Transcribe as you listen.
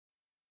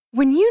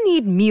When you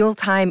need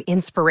mealtime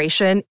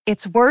inspiration,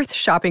 it's worth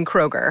shopping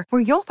Kroger,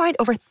 where you'll find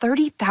over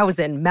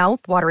 30,000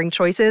 mouth-watering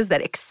choices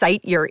that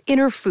excite your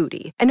inner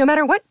foodie. And no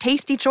matter what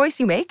tasty choice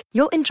you make,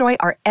 you'll enjoy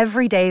our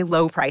everyday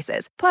low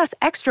prices, plus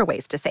extra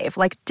ways to save,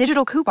 like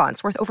digital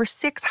coupons worth over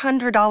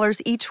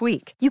 $600 each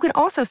week. You can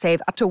also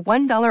save up to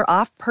 $1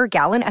 off per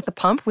gallon at the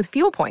pump with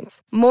fuel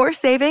points. More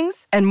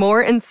savings and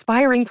more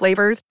inspiring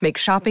flavors make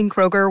shopping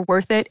Kroger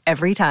worth it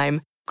every time.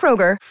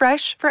 Kroger,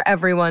 fresh for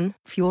everyone.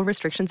 Fuel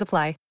restrictions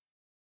apply.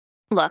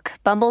 Look,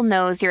 Bumble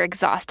knows you're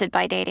exhausted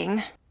by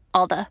dating.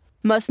 All the,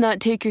 must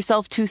not take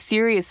yourself too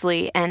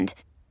seriously, and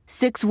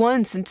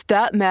 6'1" since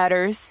that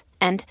matters,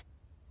 and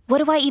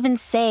what do I even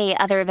say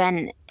other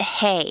than,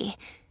 hey?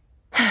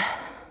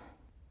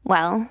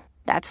 Well,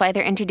 that's why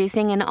they're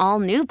introducing an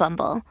all-new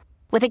Bumble,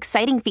 with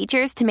exciting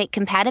features to make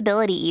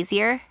compatibility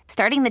easier,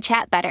 starting the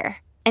chat better,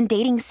 and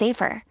dating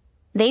safer.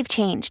 They've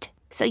changed,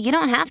 so you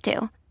don't have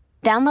to.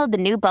 Download the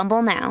new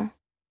Bumble now.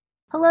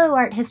 Hello,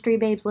 Art History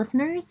Babes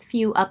listeners.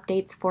 Few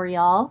updates for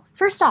y'all.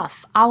 First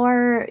off,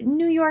 our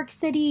New York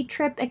City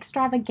trip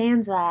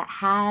extravaganza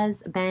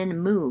has been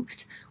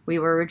moved. We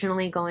were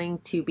originally going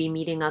to be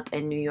meeting up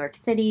in New York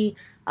City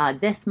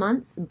this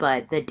month,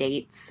 but the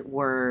dates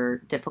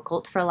were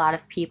difficult for a lot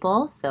of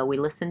people, so we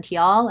listened to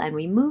y'all and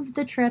we moved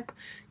the trip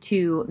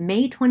to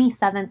May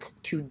 27th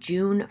to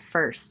June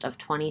 1st of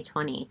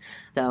 2020.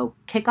 So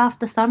kick off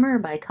the summer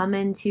by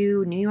coming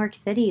to New York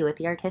City with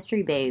the Art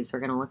History Babes. We're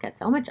going to look at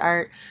so much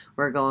art.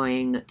 We're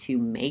going to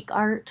make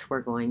art.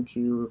 We're going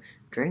to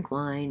drink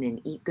wine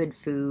and eat good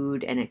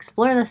food and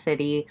explore the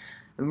city.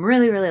 I'm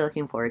really, really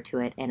looking forward to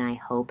it, and I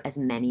hope as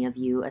many of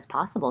you as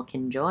possible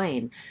can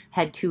join.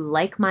 Head to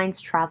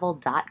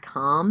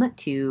likemindstravel.com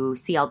to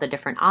see all the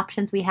different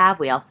options we have.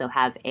 We also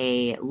have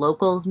a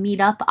locals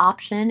meetup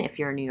option if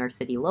you're a New York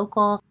City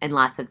local, and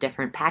lots of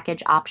different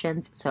package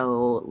options,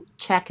 so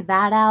check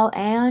that out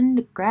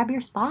and grab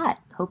your spot.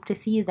 Hope to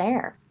see you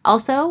there.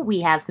 Also,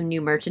 we have some new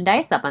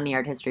merchandise up on the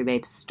Art History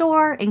Babes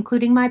store,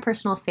 including my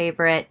personal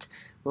favorite,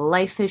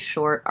 Life is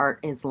Short, Art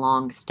is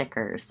Long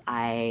stickers.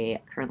 I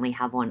currently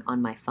have one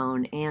on my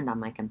phone and on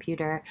my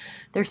computer.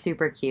 They're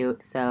super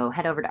cute, so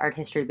head over to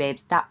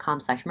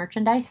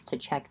arthistorybabes.com/merchandise to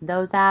check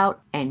those out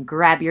and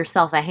grab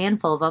yourself a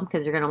handful of them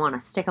because you're going to want to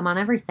stick them on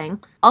everything.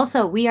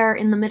 Also, we are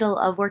in the middle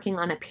of working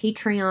on a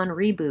Patreon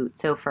reboot,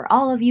 so for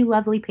all of you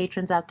lovely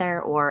patrons out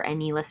there or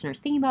any listeners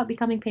thinking about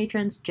becoming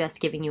patrons,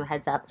 just giving you a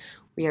heads up,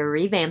 we are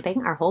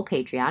revamping our whole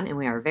Patreon, and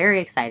we are very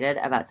excited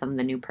about some of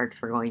the new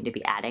perks we're going to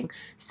be adding.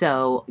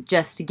 So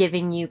just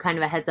giving you kind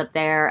of a heads up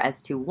there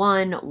as to,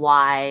 one,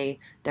 why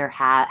there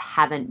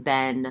haven't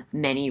been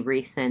many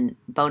recent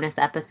bonus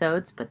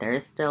episodes, but there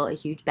is still a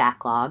huge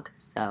backlog,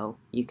 so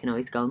you can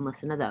always go and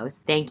listen to those.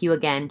 Thank you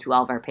again to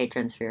all of our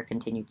patrons for your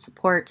continued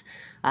support,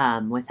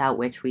 without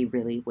which we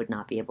really would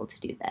not be able to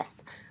do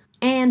this.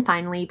 And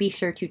finally, be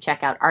sure to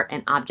check out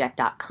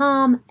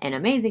artandobject.com, an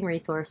amazing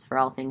resource for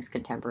all things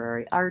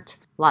contemporary art.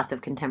 Lots of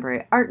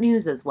contemporary art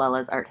news as well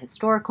as art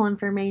historical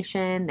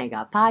information. They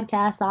got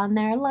podcasts on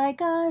there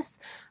like us.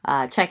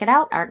 Check it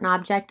out,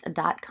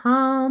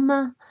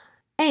 artandobject.com.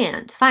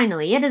 And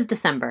finally, it is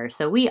December,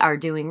 so we are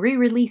doing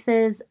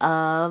re-releases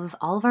of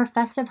all of our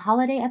festive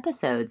holiday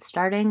episodes,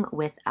 starting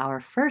with our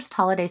first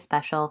holiday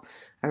special,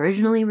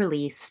 originally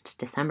released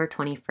December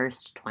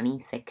 21st,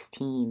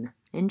 2016.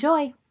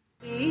 Enjoy!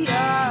 The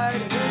Art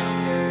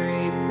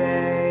History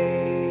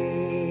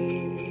Babes.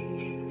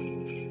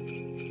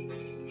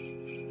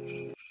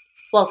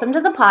 Welcome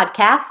to the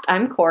podcast.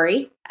 I'm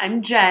Corey.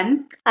 I'm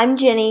Jen. I'm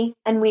Ginny,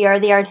 and we are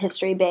the Art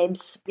History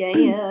Babes.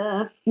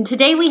 Yeah. And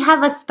today we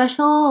have a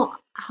special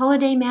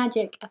holiday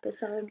magic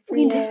episode.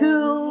 We do.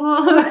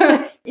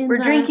 We're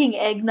drinking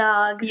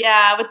eggnog.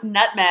 Yeah, with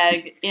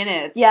nutmeg in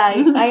it. Yeah,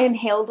 I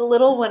inhaled a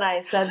little when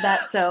I said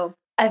that, so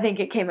I think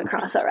it came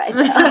across all right.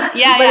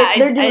 Yeah,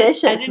 they're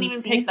delicious. I didn't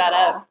even pick that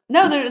up.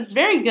 No, it's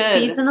very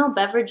good. Seasonal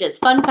beverages.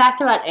 Fun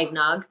fact about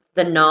eggnog.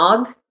 The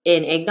nog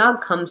in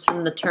eggnog comes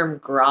from the term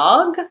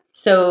grog.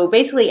 So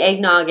basically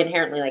eggnog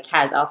inherently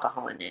has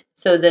alcohol in it.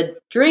 So the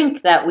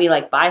drink that we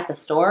buy at the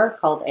store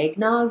called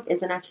eggnog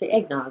isn't actually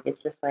eggnog.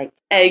 It's just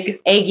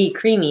eggy,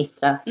 creamy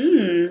stuff.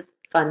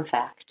 Fun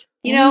fact.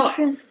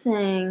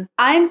 Interesting.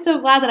 I'm so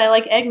glad that I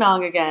like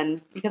eggnog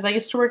again because I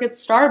used to work at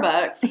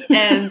Starbucks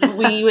and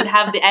we would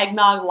have the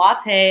eggnog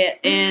latte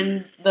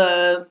in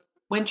the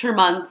winter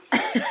months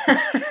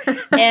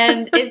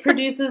and it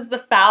produces the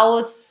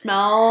foulest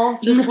smell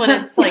just when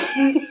it's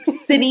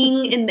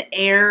sitting in the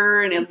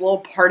air and little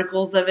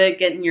particles of it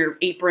get in your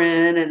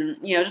apron and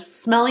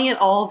just smelling it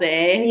all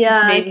day.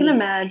 Yeah, I can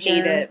imagine.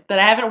 Hate it. But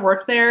I haven't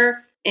worked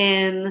there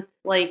in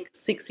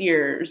 6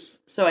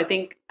 years, so I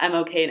think I'm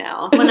okay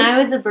now. When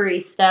I was a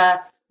barista,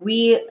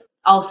 we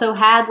also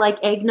had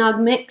eggnog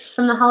mix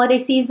from the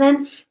holiday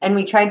season, and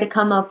we tried to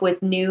come up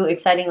with new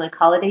exciting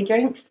holiday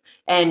drinks,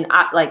 and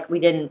we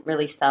didn't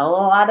really sell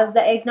a lot of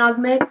the eggnog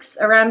mix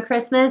around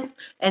Christmas,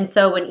 and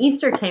so when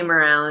Easter came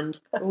around,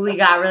 we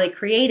got really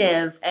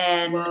creative,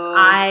 and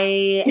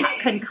I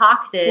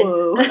concocted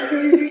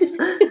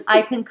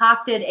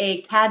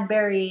a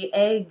Cadbury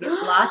egg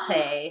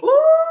latte. Ooh.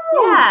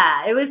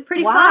 Yeah, it was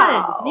pretty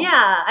Wow. fun.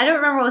 Yeah, I don't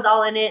remember what was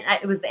all in it.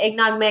 It was the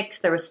eggnog mix.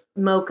 There was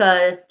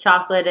mocha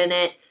chocolate in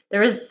it. There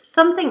was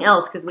something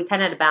else because we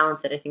kind of had to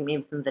balance it. I think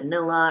maybe some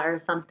vanilla or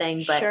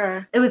something. But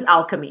Sure. it was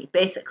alchemy,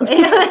 basically.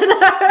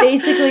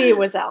 Basically, it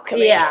was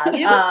alchemy. Yeah.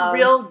 You know what's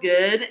real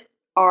good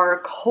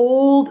are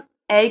cold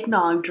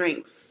eggnog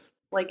drinks,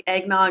 like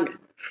eggnog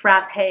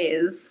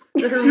frappes.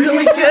 They're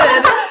really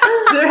good.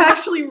 They're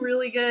actually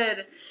really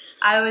good.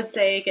 I would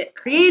say get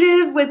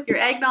creative with your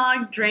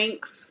eggnog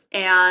drinks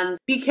and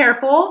be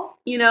careful,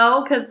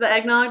 because the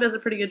eggnog does a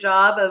pretty good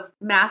job of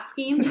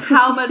masking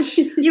how much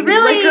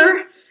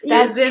liquor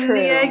That's is in true.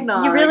 the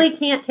eggnog. You really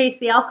can't taste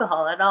the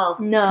alcohol at all.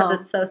 No. Because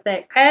it's so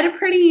thick. I had a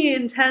pretty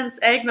intense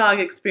eggnog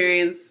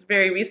experience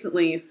very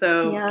recently,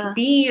 so Yeah.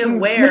 be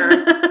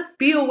aware.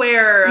 Be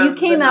aware You of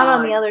came out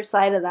on the nog. other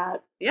side of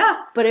that, Yeah.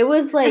 but it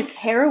was like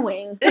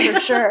harrowing for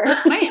sure.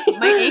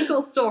 My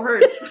ankle still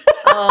hurts.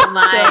 Oh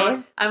my.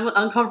 So I'm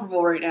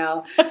uncomfortable right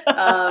now.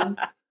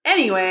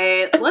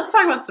 Anyway, let's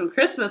talk about some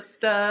Christmas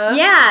stuff.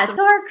 Yeah,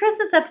 so our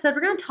Christmas episode,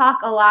 we're going to talk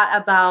a lot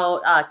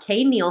about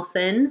Kay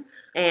Nielsen,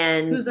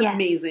 and Who's Yes.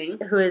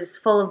 amazing. who is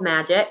full of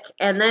magic.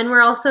 And then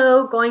we're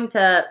also going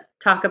to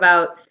talk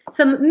about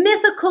some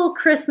mythical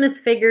Christmas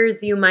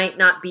figures you might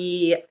not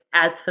be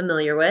as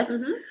familiar with.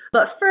 Mhm.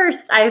 But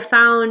first,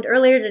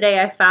 earlier today,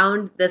 I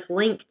found this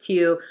link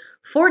to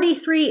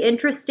 43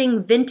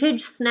 interesting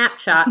vintage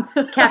snapshots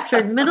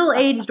captured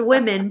middle-aged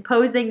women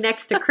posing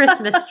next to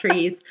Christmas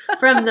trees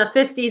from the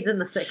 50s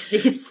and the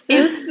 60s. It's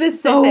so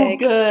specific.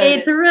 good.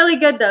 It's really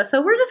good, though.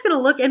 So we're just going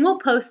to look, and we'll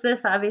post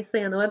this,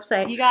 obviously, on the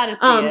website. You gotta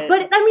see it.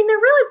 But, I mean, they're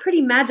really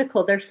pretty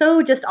magical. They're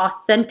so just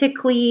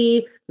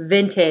authentically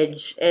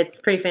vintage. It's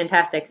pretty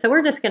fantastic. So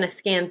we're just going to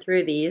scan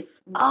through these.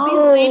 These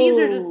ladies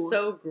are just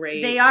so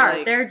great. They are.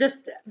 Like, They're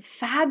just...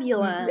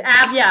 Fabulous.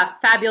 yeah,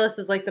 fabulous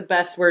is like the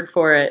best word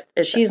for it.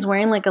 She's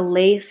wearing like a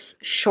lace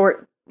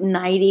short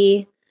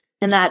nightie,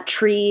 and that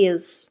tree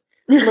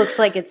looks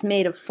like it's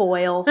made of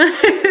foil.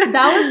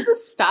 that was the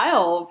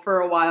style for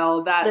a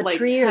while. That The like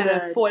tree or kind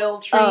of the- foil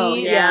tree. Oh,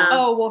 yeah.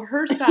 Oh well,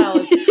 her style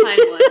is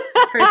timeless.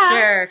 For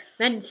sure.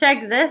 Then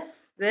check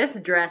this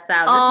dress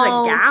out.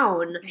 Oh, This is a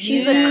gown.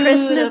 She's a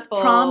Christmas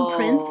prom Beautiful.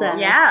 princess.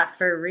 Yeah,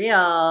 for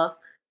real.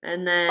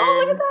 And then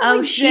Oh, look at that! Oh,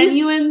 like, she's-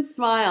 genuine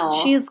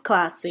smile. She's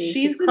classy.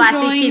 She's classy.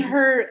 enjoying She's-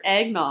 her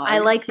eggnog. I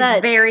like she's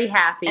that very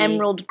happy.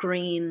 emerald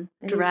green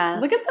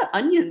dress. Look at the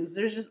onions.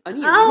 There's just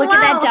onions. Oh, Look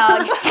at that wow.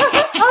 dog.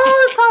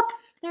 Oh, a pup.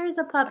 There's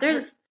a pup.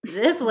 There's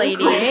this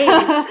lady. lady.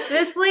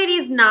 This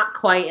lady's not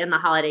quite in the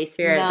holiday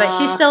spirit, Nah. but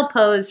she still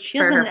posed She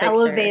for has her an picture.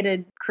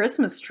 elevated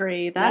Christmas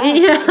tree. That's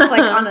Yeah. it's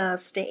like on a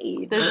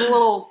stage. There's a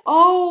little.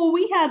 Oh,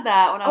 we had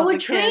that when I was a a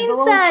kid. train The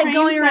little set train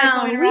going set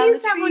around. We the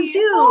used to have one tree. too.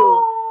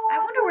 Oh, I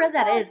wonder where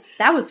that is.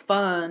 That was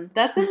fun.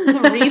 That's in the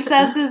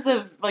recesses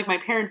of like my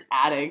parents'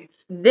 attic.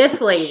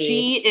 This lady.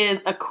 She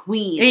is a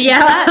queen.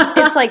 yeah.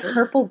 It's like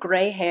purple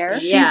gray hair.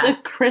 She's Yeah. a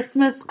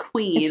Christmas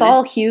queen. It's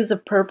all hues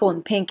of purple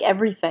and pink,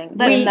 everything in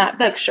that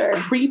picture.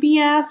 creepy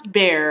ass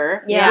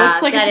bear. Yeah,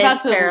 looks like that it's about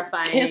is to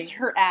terrifying. kiss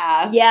her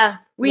ass. Yeah.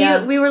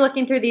 We were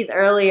looking through these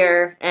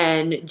earlier,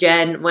 and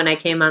Jen, when I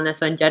came on this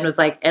one, Jen was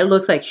like, it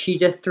looks like she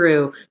just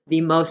threw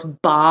the most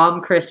bomb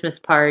Christmas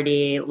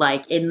party,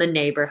 like, in the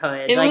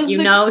neighborhood. It Like, was you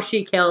the- know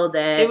she killed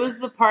it. It was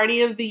the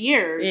party of the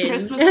year. It-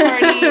 Christmas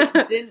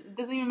party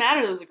doesn't even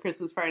matter. It was a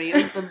Christmas party. It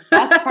was the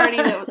best party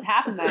that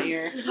happened that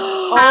year.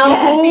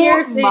 How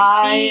fierce is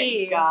my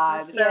she?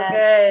 God! So Yes.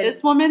 good.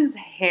 This woman's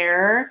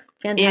hair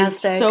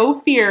Fantastic. is so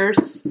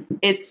fierce.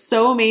 It's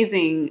so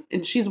amazing,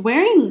 and she's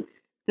wearing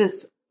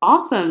this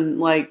awesome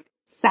like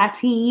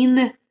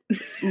sateen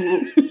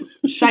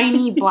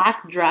shiny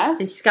black dress.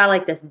 And she's got,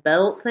 like, this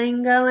belt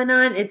thing going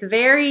on. It's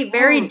very, So-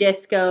 very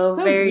disco,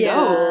 so very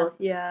dope. cool.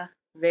 Yeah.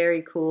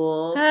 Very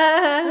cool.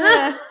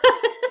 yeah.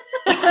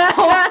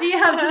 Do you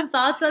have some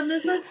thoughts on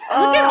this one? Look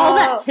at all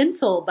that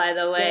tinsel, by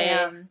the way.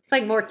 Damn. It's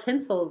like more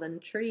tinsel than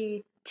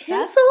tree.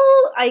 Tinsel,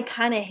 I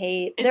kind of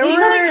hate. It There seems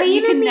were like pain you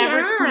in can the never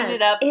ass. clean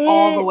it up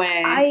all the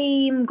way.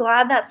 I'm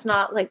glad that's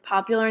not like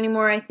popular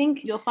anymore. I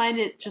think You'll find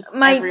it just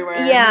my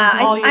everywhere. yeah.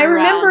 all I year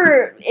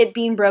remember it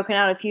being broken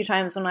out a few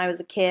times when I was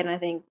a kid, and I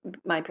think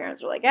my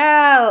parents were like,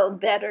 "Oh,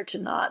 better to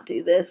not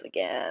do this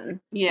again.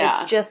 Yeah.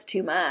 It's just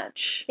too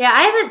much." Yeah,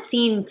 I haven't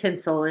seen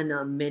tinsel in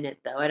a minute,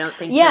 though. I don't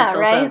think Yeah,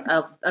 tinsel's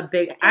right? a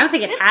big... I don't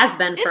think it has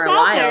been for it's a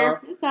out while.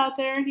 There. It's out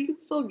there. You can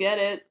still get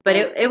it. But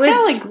it it's was- kind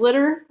of like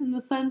glitter in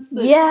the sense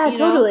that Yeah, you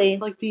know, totally.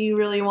 like, do you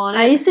really want it?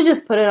 I used to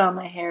just put it on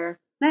my hair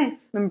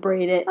nice. and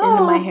braid it into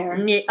Oh. my hair.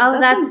 Yeah, oh,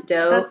 That that's sounds-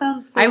 dope. That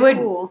sounds so I would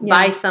cool.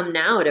 buy Yeah. some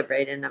now to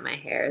braid into my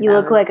hair. You That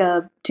look would- like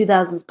a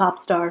 2000s pop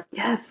star.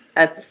 Yes.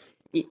 That's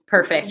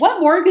perfect. What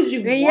more could you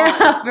want?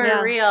 Yeah, for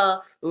Yeah.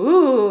 real.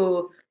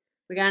 Ooh.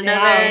 We got another...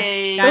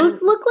 Dang. got-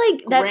 Those look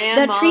like that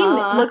tree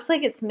Grandma. looks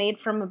like it's made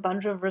from a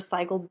bunch of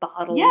recycled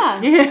bottles.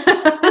 Yeah.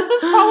 This was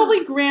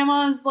probably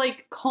grandma's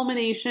like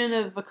culmination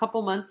of a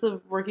couple months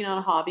of working on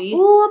a hobby.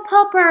 Ooh, a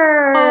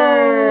pupper.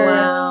 Oh,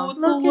 Wow.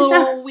 it's Look a at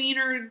little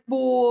wiener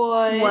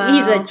boy Wow.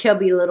 He's a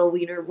chubby little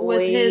wiener boy.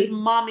 with his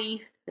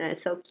mommy.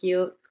 That's so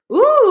cute.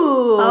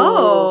 Ooh.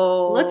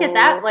 Oh. Look at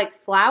that, like,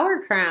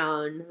 flower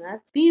crown.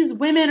 These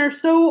women are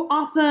so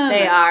awesome.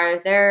 They are.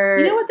 They're...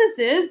 You know what this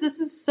is? This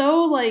is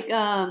so, like,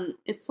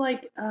 it's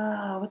like,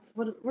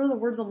 what are the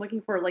words I'm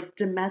looking for? Like,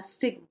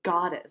 domestic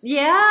goddess.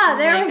 Yeah,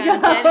 there like, we go.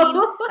 I'm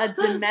getting a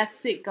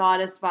domestic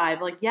goddess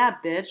vibe. Like, yeah,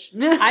 bitch,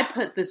 I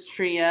put this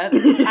tree up.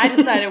 I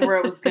decided where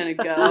it was going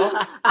to go.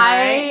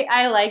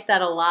 I like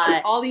that a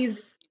lot. All these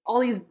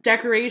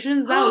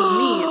decorations, that was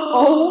me.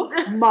 Oh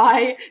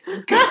my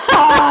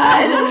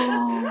God.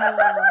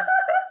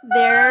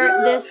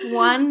 This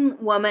one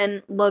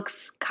woman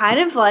looks kind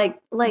of like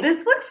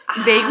this looks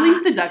vaguely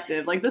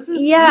seductive. Like this is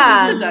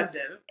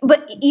seductive.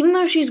 But even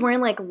though she's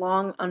wearing like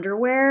long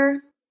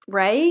underwear,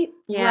 right?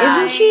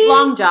 Yeah. Isn't she?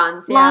 Long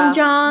johns. Yeah. Long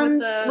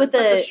johns with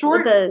a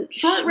short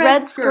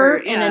red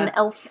skirt and yeah. an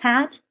elf's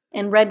hat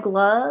and red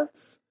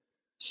gloves.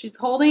 She's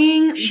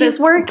holding She's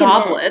working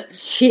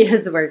goblets. She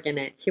is working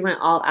it. She went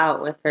all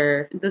out with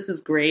her. This is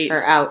great.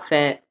 Her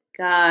outfit.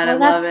 God, I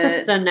love it. That's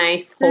just a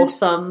nice,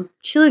 wholesome.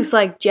 She looks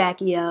like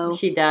Jackie O.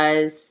 She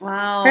does.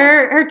 Wow.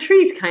 Her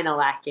tree's kind of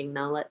lacking,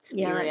 though. Let's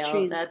be that real.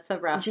 tree's That's a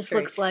rough. just tree.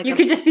 looks like you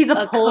could just see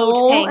the pole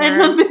coat in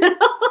the hanger.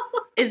 middle.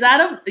 Is that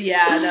a?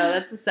 Yeah, no,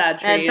 that's a sad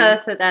tree.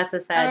 That's a sad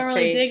tree. I don't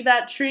really dig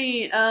that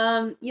tree.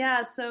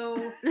 Yeah.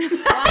 So.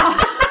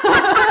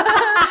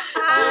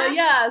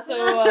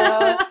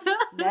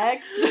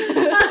 Next.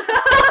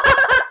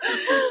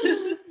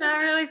 Not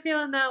really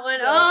feeling that one.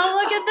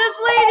 Oh, look at this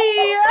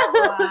lady!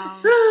 Wow.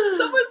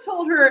 Someone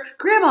told her,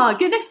 "Grandma,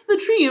 get next to the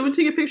tree. I'm gonna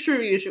take a picture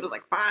of you." She was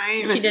like,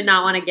 "Fine." She did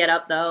not want to get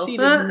up, though. She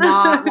did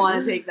not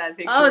want to take that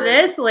picture. Oh,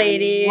 this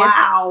lady!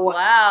 Wow,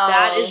 wow,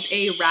 that is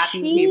a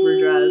wrapping paper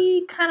dress.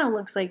 She kind of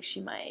looks like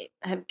she might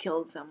have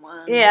killed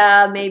someone.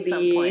 Yeah, At some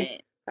maybe,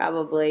 point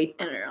probably.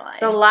 in her life.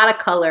 It's a lot of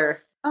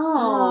color.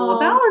 Oh,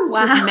 that one's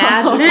wow. just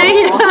magical.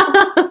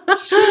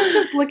 She's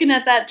just looking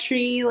at that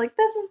tree like,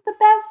 this is the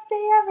best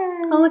day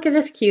ever. Oh, look at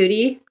this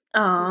cutie!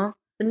 Aw.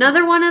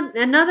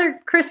 Another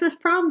Christmas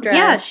prom dress.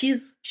 Yeah,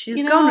 she's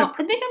You going know, to.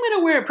 I think I'm going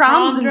to wear a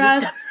proms prom in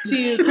dress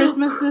to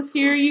Christmas this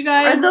year, you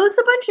guys. Are those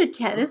a bunch of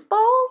tennis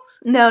balls?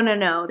 No, They're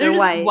they're just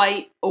white.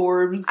 white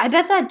orbs. I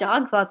bet that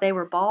dog thought they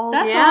were balls.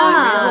 That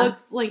Yeah. dog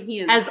looks like he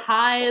is As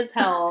high as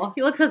hell.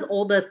 He looks as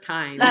old as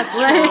time. That's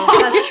true.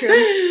 That's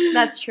true.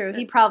 That's true.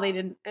 He probably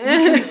didn't. He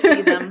couldn't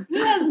see them. He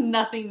has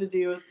nothing to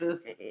do with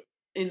this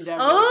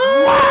endeavor.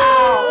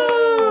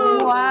 Oh!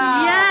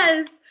 Wow.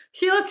 Yes!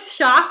 She looks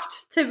shocked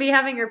to be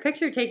having her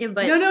picture taken,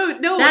 but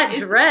No. that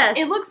dress.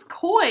 It looks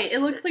coy.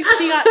 It looks like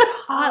she got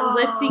caught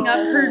lifting up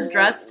her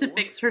dress to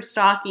fix her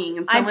stocking,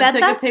 and I someone bet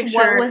took that's a picture.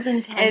 what was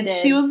intended.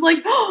 And she was like,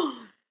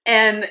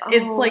 and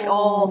it's like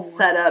all Oh.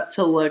 set up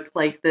to look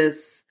like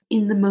this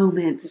in the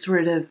moment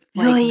sort of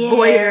like Voyeur.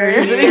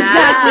 voyeurs. Yeah,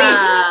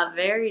 Exactly.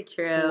 very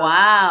true.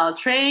 Wow,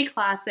 Trey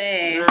Class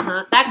A.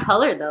 Uh-huh. That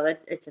color, though,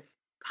 it just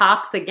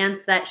pops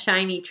against that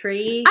shiny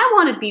tree. I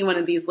want to be one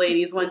of these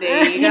ladies one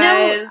day, you You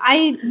know,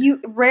 guys.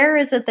 rare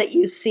is it that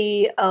you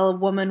see a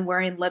woman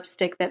wearing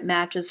lipstick that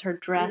matches her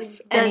dress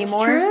That's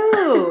anymore?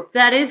 true.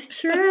 That is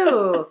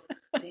true.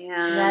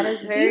 Damn. That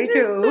is very These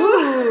are true.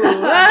 so-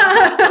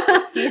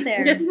 Hey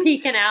there. Just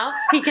peeking out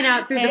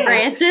through the Hey.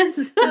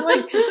 branches. I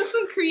like this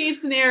one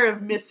creates an air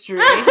of mystery.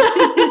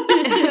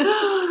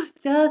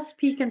 Just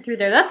peeking through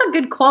there. That's a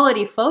good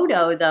quality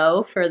photo,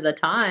 though, for the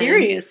time.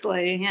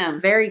 Seriously. Damn. It's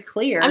very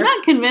clear. I'm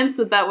not convinced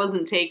that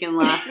wasn't taken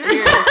last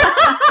year,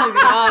 to be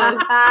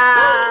honest.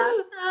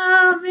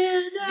 Oh,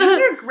 man. These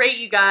are great,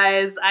 you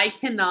guys. I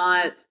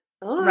cannot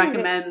Oh,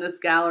 recommend this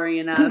gallery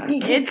enough.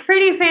 It's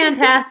pretty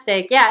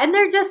fantastic. Yeah, and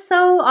they're just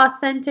so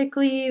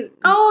authentically...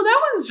 Oh,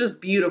 that one's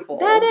just beautiful.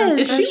 That is,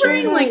 Is for she sure.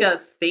 wearing like a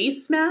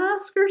face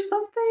mask or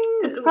something?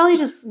 It's probably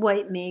just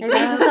white It's makeup.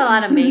 just a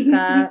lot of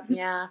makeup.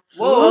 Yeah.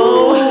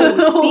 Whoa.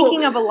 Oh,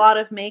 speaking of a lot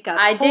of makeup,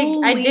 I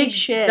holy dig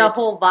shit. the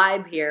whole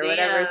vibe here, Damn.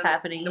 whatever's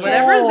happening here.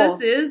 Whatever this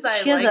is, I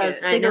She has like a it.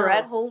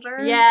 cigarette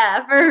holder.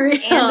 Yeah, for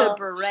real. And a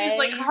beret. She's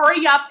like,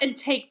 hurry up and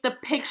take the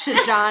picture,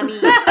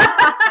 Johnny.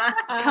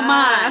 Come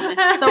on.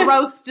 The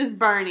roast is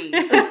burning.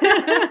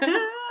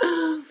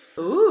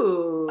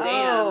 Ooh.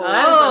 Damn. Oh.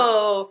 That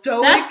is a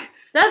stoic.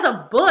 That's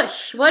a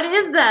bush. What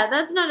is that?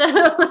 That's not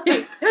a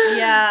like.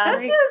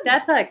 Yeah.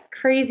 That's a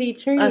crazy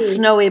tree. A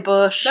snowy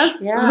bush.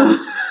 That's Yeah.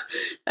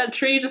 that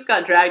tree just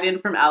got dragged in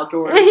from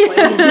outdoors like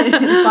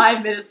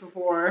 5 minutes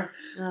before.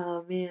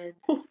 Oh man!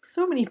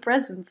 so many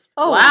presents.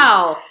 Oh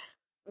Wow.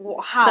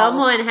 Wow.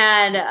 Someone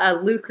had a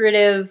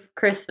lucrative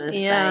Christmas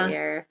Yeah. that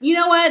year. You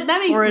know what? That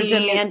makes Or a me.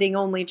 demanding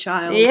only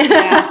child.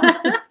 Yeah.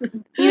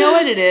 You know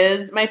what it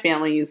is? My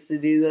family used to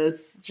do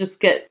this. Just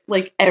get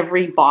like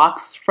every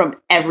box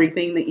from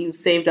everything that you've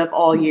saved up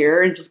all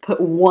year and just put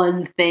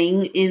one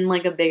thing in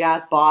like a big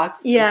ass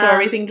box. Yeah. So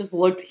everything just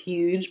looked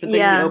huge, but then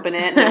Yeah. you open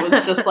it and it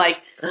was just like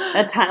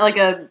like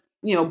a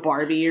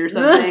Barbie or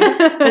something.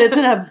 But it's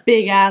in a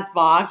big ass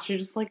box. You're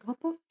just like, what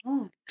the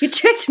fuck? You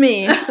tricked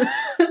me.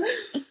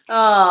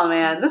 Oh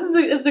man,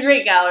 it's a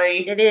great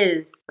gallery. It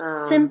is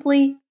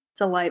Simply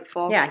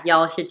delightful. Yeah,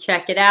 y'all should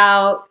check it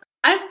out.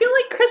 I feel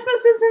like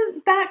Christmas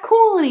isn't that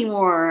cool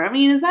anymore. I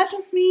mean, is that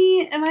just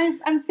me?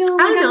 I'm feeling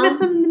like I'm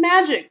missing the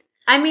magic.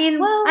 I mean,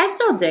 well, I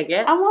still dig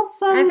it. I want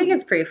some. I think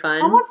it's pretty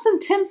fun. I want some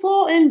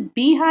tinsel and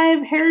beehive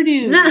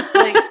hairdos.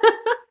 Like,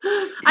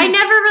 I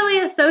never really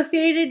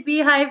associated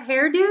beehive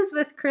hairdos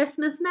with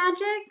Christmas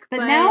magic, but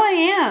now I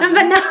am.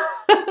 But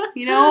now,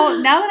 you know,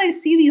 now that I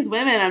see these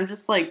women, I'm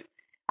just like,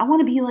 I want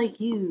to be like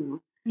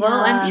you. Well,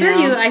 I'm sure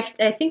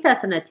I think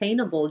that's an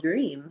attainable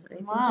dream. I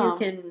think you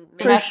can make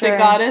Domestic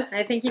goddess.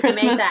 I think you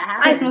Christmas, can make that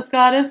happen. Christmas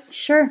goddess.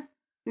 Sure.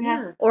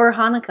 Yeah. Or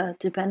Hanukkah,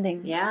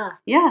 depending. Yeah.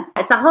 Yeah.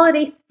 It's a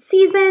holiday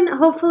season.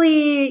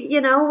 Hopefully, you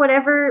know,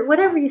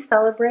 whatever you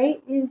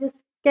celebrate, you just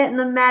get in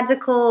the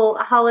magical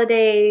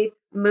holiday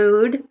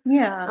mood.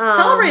 Yeah.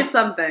 Celebrate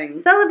something.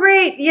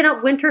 Celebrate, you know,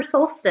 winter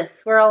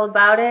solstice. We're all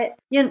about it.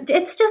 You know,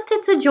 it's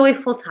a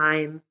joyful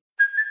time.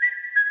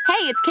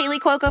 Hey, it's Kaylee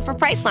Cuoco for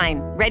Priceline.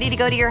 Ready to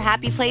go to your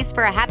happy place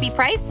for a happy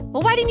price?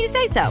 Well, why didn't you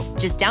say so?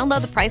 Just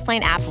download the Priceline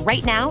app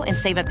right now and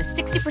save up to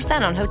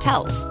 60% on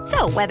hotels.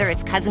 So whether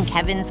it's Cousin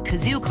Kevin's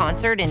Kazoo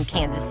Concert in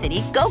Kansas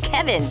City, go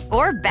Kevin,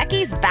 or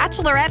Becky's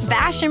Bachelorette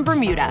Bash in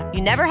Bermuda,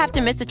 you never have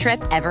to miss a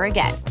trip ever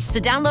again. So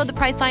download the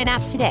Priceline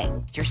app today.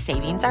 Your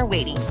savings are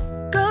waiting.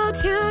 Go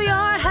to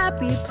your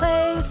happy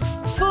place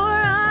for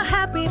a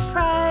happy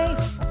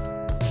price.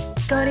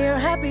 Go to your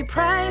happy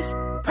price,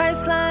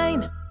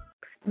 Priceline.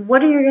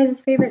 What are your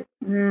guys' favorite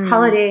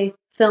holiday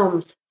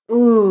films?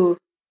 Ooh.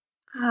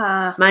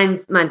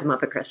 Mine's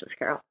Muppet Christmas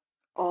Carol.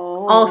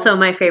 Oh. Also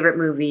my favorite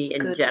movie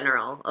in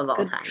general of all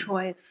good time.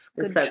 Choice.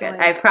 It's Good so choice. good.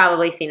 I've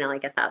probably seen it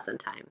like 1,000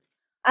 times.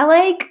 I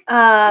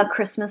like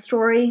Christmas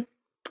Story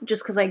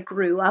just because I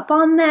grew up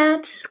on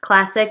that.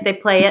 Classic. They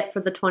play it for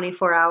the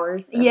 24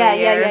 hours. every Yeah.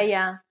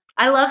 year.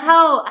 I love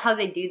how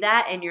they do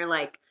that, and you're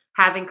like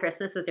having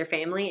Christmas with your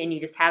family and you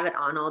just have it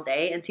on all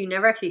day, and so you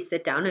never actually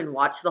sit down and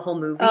watch the whole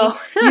movie. Oh.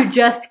 You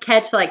just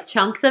catch like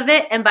chunks of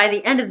it, and by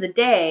the end of the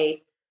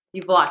day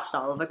you've watched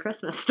all of A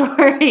Christmas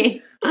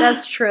Story.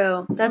 That's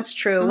true.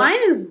 Mine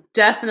is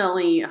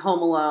definitely Home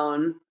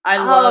Alone. I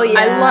Oh, love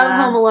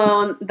yeah. Home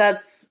Alone.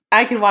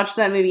 I can watch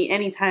that movie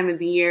any time of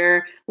the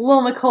year.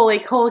 Lil Macaulay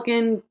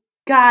Culkin,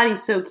 God,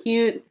 he's so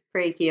cute.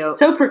 Pretty cute.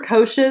 So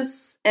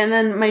precocious. And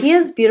then He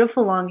has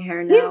beautiful long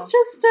hair now. he's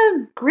just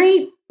a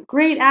great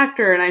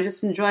actor, and I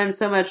just enjoy him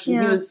so much. And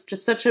Yeah. he was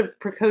just such a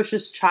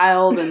precocious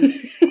child, and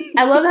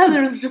I love how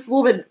there was just a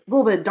little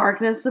bit of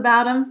darkness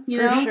about him. You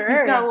For know, sure.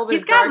 he's got a little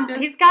bit of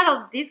darkness. He's got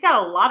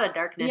a lot of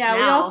darkness Yeah, now.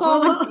 we all saw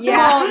the.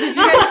 Yeah. Well, did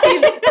you guys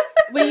see?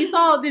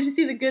 Did you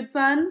see The Good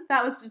Son?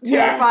 That was a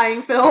terrifying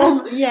Yes.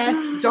 film.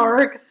 Yes.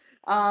 Dark.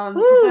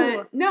 Ooh.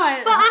 But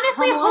no, But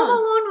honestly, Home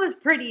Alone was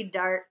pretty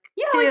dark.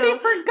 Yeah, too. like they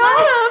forgot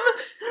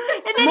him.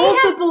 And then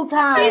Multiple he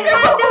times.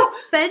 had to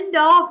fend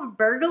off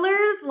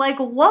burglars. Like,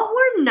 what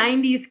were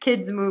 90s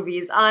kids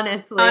movies,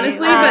 honestly?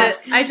 But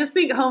I just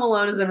think Home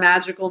Alone is a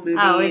magical movie,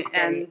 Oh, it's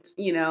great.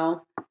 and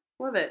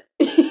love it.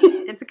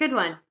 It's a good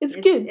one. It's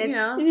good. It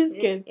is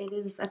good. It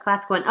is a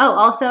classic one. Oh,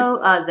 also,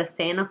 The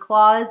Santa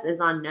Claus is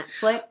on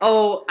Netflix.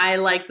 Oh, I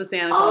like the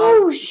Santa Claus.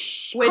 Oh,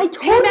 With I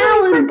Tim totally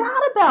Allen.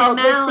 forgot about Tim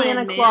the Allen,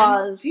 Santa man.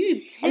 Claus.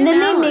 Dude, Tim And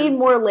then Allen. they made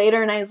more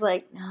later, and I was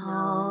like,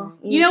 no,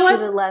 You know what?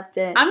 should have left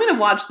it. I'm gonna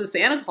watch the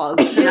Santa Claus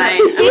tonight.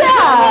 I'm gonna Yes.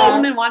 go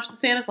home and watch the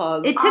Santa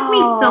Claus. It took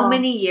me so Oh.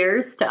 many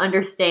years to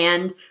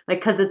understand, like,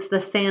 because it's the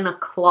Santa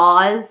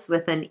Claus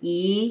with an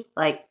E,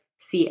 like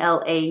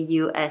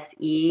CLAUSE.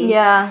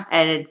 Yeah.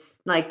 And it's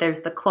like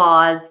there's the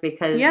clause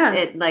because Yeah.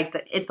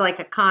 it's like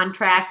a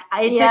contract.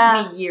 It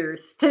Yeah. took me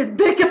years to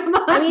pick up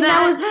on I mean,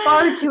 that was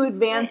far too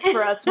advanced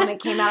for us when it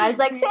came out. I was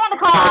like, Santa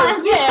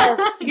Claus,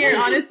 yes. Here,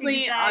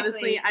 honestly,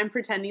 Exactly. I'm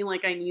pretending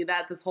like I knew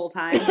that this whole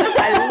time. But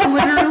I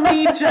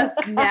literally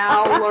just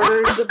now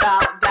learned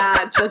about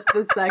that just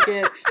the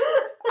second.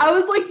 I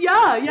was like,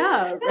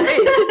 yeah,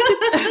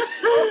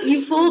 right.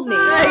 You fooled me.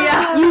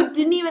 Yeah. You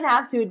didn't even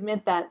have to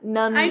admit that.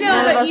 None I know,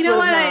 of but us you know would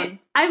what? have known.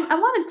 I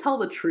want to tell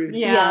the truth.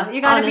 Yeah,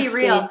 you gotta honesty.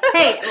 be real.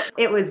 Hey,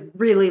 it was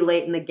really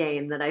late in the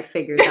game that I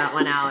figured that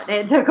one out.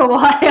 It took a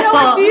while. You know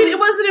what, dude? It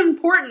wasn't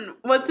important.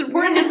 What's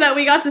important is that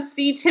we got to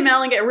see Tim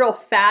Allen get real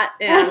fat,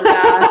 and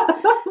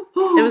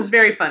it was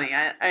very funny.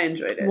 I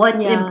enjoyed it.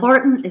 What's Yeah.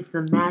 important is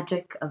the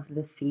magic of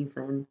the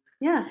season.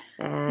 Yeah.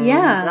 And,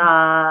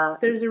 Yeah.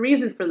 There's a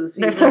reason for the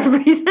season. there's a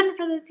reason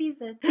for the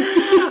season.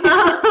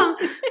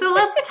 So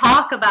let's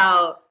talk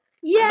about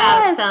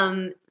Yes.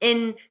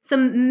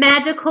 some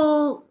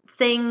magical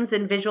things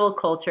in visual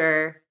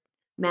culture,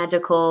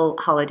 magical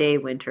holiday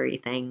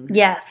wintry things.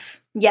 Yes.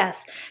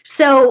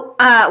 So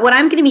what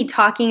I'm going to be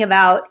talking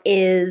about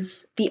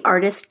is the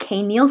artist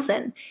Kay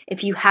Nielsen.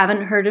 If you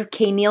haven't heard of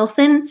Kay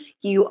Nielsen,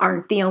 you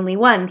aren't the only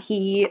one.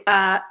 He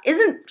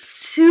isn't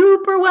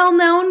super well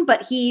known,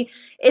 but he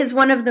is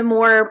one of the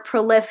more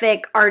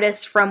prolific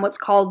artists from what's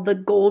called the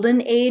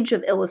Golden Age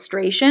of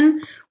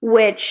illustration,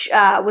 which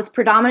was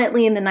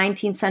predominantly in the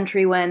 19th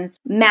century when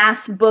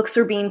mass books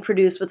were being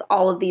produced with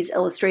all of these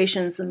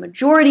illustrations. The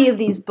majority of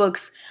these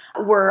books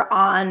were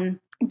on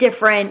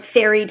different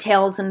fairy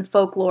tales and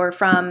folklore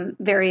from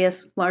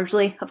various,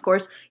 largely, of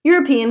course,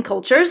 European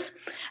cultures.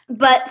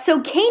 But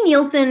so Kay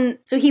Nielsen,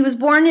 so he was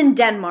born in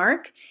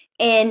Denmark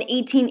in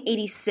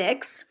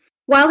 1886.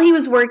 While he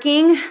was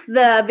working,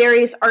 the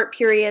various art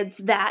periods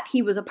that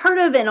he was a part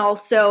of and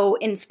also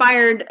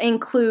inspired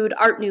include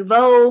Art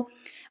Nouveau,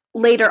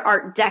 later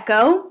Art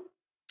Deco.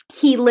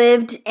 He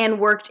lived and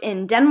worked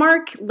in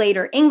Denmark,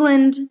 later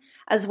England,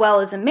 as well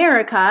as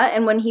America.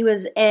 And when he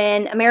was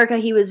in America,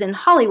 he was in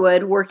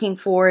Hollywood working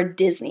for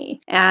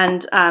Disney.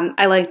 And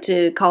I like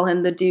to call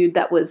him the dude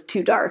that was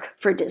too dark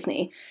for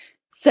Disney.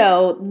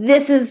 So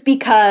this is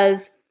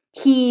because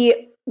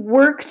he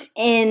worked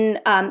in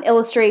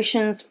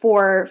illustrations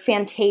for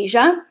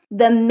Fantasia.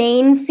 The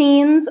main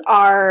scenes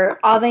are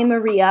Ave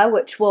Maria,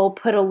 which we'll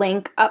put a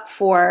link up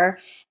for,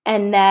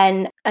 and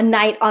then A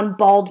Night on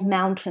Bald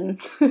Mountain.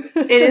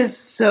 It is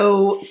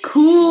so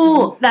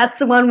cool. That's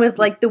the one with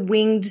like the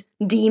winged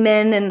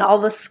demon and all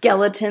the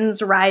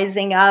skeletons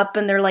rising up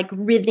and they're like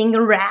writhing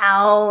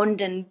around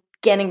and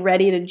getting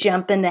ready to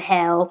jump into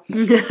hell.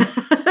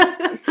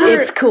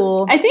 It's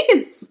cool. I think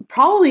it's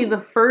probably the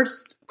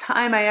first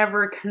time I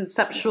ever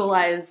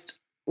conceptualized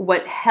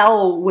what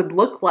hell would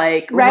look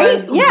like, right?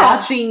 Was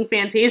watching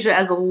Fantasia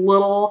as a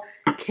little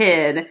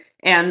kid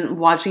and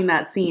watching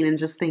that scene and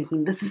just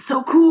thinking, this is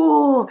so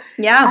cool.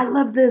 Yeah. I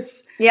love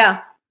this.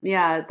 Yeah.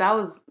 Yeah, that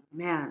was,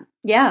 man.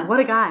 Yeah.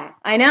 What a guy.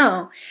 I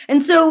know.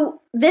 And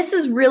so this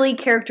is really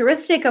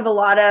characteristic of a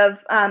lot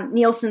of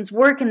Nielsen's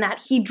work in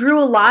that he drew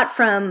a lot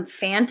from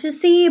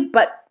fantasy,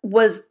 but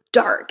was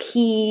dark.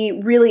 He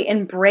really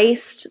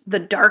embraced the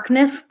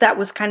darkness that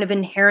was kind of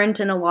inherent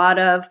in a lot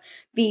of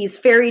these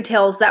fairy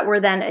tales that were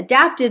then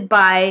adapted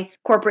by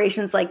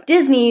corporations like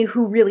Disney,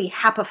 who really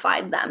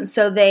happified them.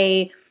 So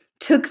they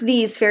took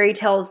these fairy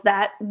tales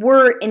that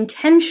were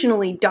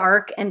intentionally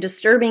dark and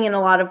disturbing in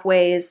a lot of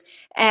ways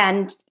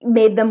and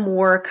made them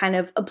more kind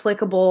of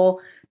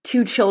applicable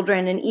to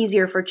children and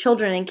easier for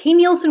children. And Kay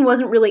Nielsen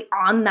wasn't really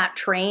on that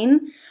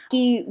train.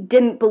 He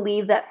didn't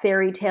believe that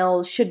fairy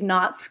tales should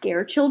not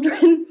scare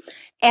children.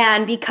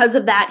 And because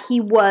of that, he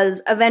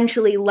was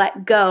eventually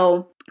let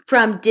go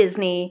from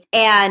Disney,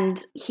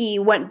 and he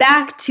went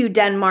back to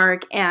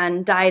Denmark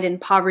and died in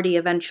poverty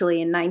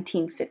eventually in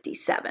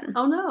 1957.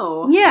 Oh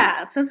no.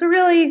 Yeah, so it's a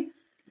really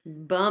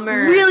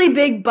bummer. Really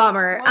big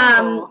bummer.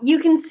 Whoa. You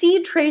can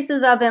see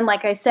traces of him,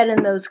 like I said,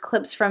 in those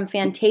clips from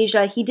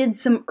Fantasia. He did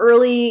some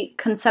early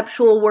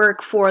conceptual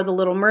work for The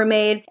Little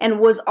Mermaid and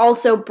was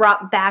also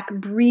brought back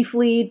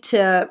briefly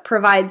to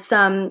provide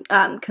some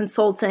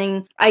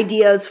consulting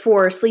ideas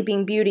for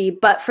Sleeping Beauty.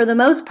 But for the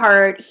most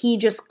part, he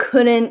just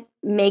couldn't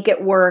make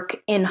it work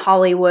in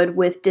Hollywood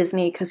with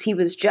Disney because he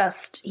was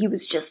just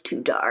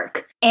too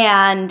dark.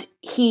 And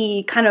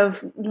he kind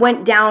of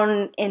went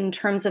down in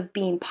terms of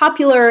being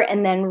popular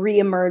and then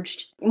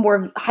reemerged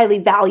more highly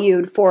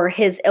valued for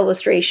his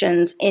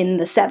illustrations in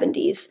the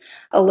 70s,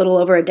 a little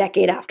over a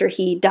decade after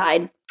he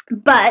died.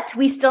 But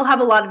we still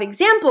have a lot of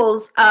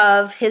examples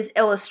of his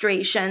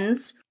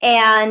illustrations,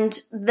 and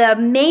the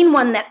main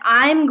one that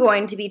I'm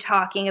going to be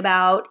talking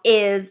about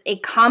is a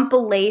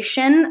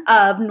compilation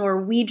of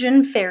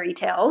Norwegian fairy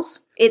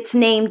tales. It's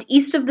named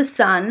East of the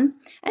Sun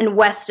and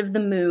West of the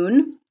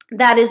Moon.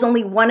 That is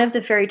only one of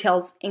the fairy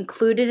tales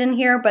included in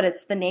here, but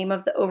it's the name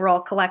of the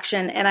overall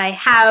collection. And I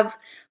have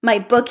my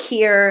book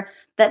here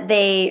that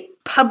they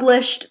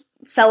published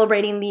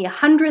celebrating the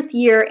 100th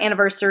year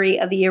anniversary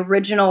of the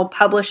original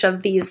publish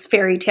of these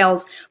fairy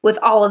tales with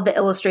all of the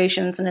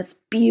illustrations, and it's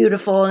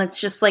beautiful, and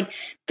it's just like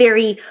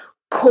very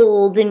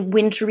cold and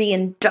wintry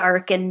and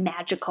dark and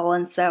magical,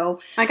 and so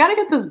I gotta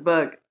get this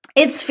book.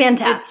 It's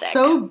fantastic. It's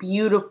so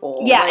beautiful.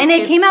 Yeah, like, and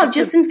it came out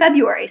just in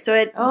February, so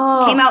it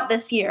came out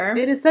this year.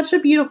 It is such a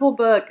beautiful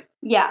book.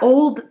 Yeah.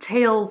 Old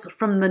Tales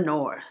from the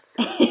North.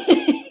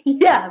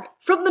 Yeah,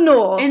 from the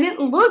north. And it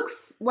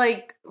looks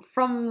like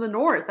from the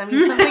north. I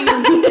mean, something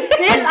is...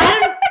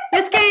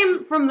 This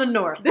came from the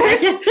north.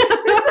 There's a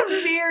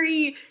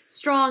very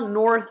strong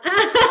north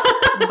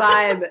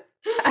vibe.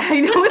 I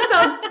know it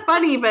sounds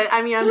funny, but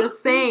I mean, I'm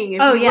just saying,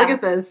 if you look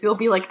at this, you'll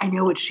be like, I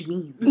know what she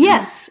means.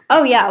 Yes.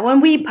 Oh, yeah. When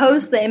we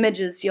post the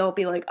images, you'll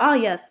be like, oh,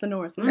 yes, the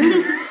north.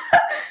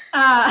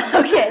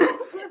 Okay.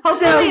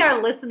 Hopefully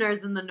our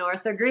listeners in the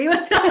north agree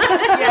with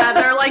that. Yeah,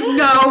 they're like,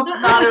 no,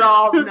 not at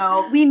all,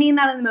 no. We mean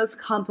that in the most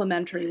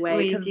complimentary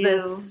way, because We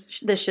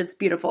this shit's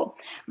beautiful.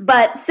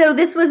 But, so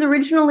this was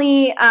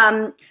originally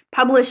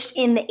published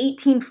in the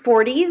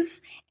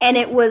 1840s, and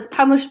it was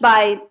published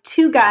by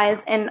two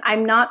guys, and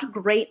I'm not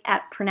great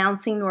at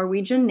pronouncing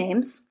Norwegian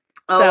names.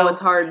 So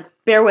it's hard.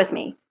 Bear with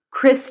me.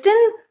 Kristen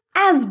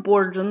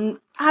Asbjornsen.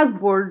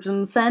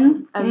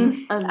 Asbjornsen.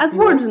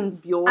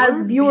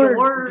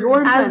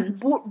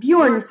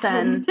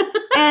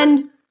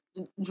 And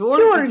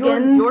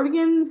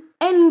Jorgen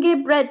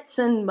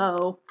Engebretsen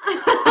Mo.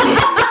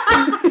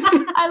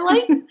 I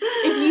like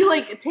if you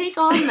like take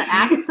on the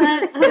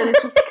accent and it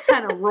just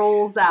kind of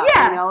rolls out.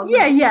 Yeah, you know?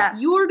 yeah.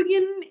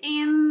 Jorgen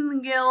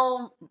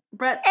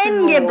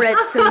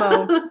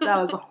Engebretsenmo.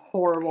 That was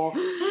horrible.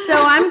 So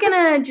I'm going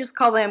to just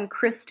call them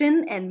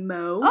Kristen and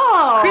Mo.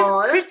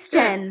 Oh,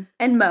 Kristen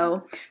and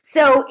Mo.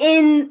 So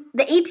in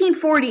the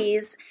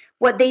 1840s,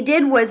 what they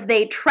did was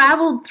they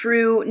traveled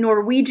through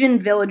Norwegian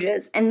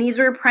villages, and these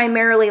were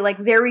primarily like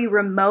very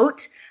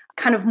remote,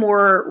 kind of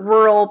more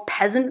rural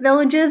peasant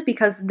villages,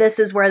 because this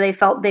is where they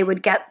felt they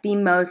would get the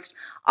most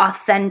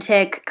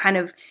authentic kind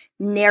of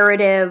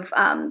narrative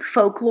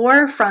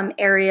folklore from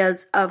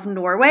areas of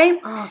Norway.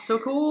 Oh, so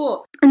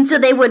cool. And so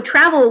they would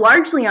travel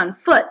largely on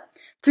foot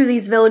through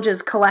these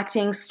villages,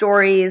 collecting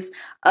stories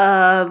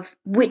of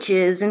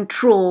witches and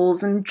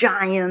trolls and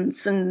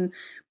giants and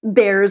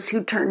bears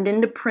who turned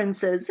into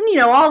princes and,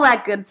 all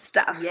that good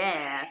stuff.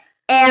 Yeah.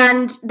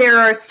 And there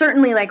are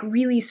certainly like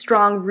really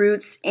strong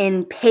roots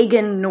in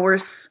pagan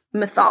Norse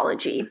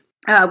mythology,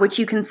 which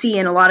you can see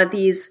in a lot of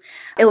these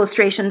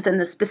illustrations and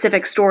the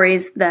specific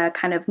stories. The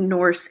kind of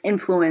Norse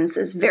influence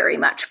is very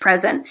much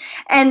present.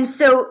 And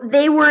so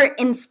they were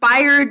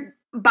inspired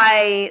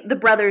by the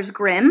Brothers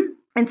Grimm.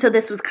 And so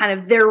this was kind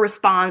of their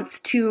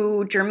response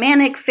to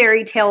Germanic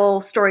fairy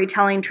tale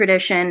storytelling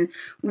tradition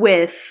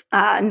with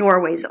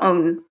Norway's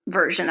own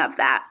version of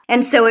that.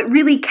 And so it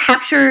really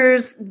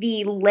captures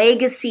the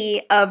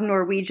legacy of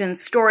Norwegian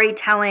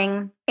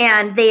storytelling,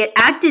 and they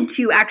acted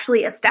to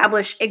actually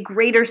establish a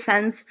greater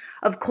sense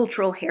of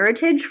cultural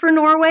heritage for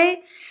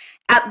Norway.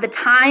 At the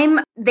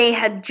time, they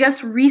had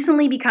just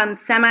recently become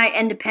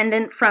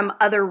semi-independent from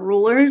other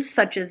rulers,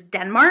 such as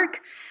Denmark.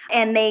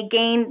 And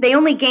they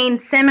only gained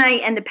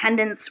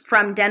semi-independence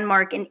from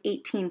Denmark in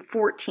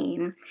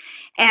 1814,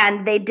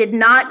 and they did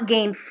not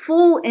gain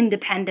full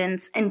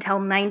independence until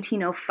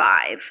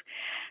 1905.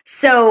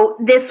 So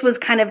this was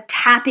kind of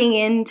tapping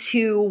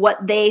into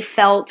what they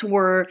felt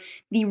were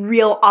the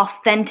real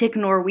authentic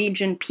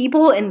Norwegian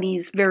people in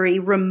these very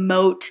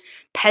remote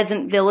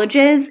peasant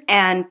villages,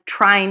 and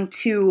trying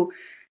to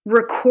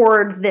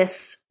record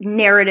this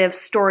narrative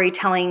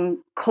storytelling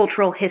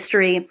cultural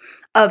history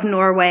of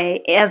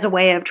Norway as a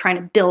way of trying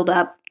to build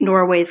up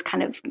Norway's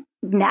kind of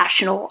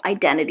national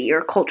identity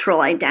or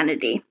cultural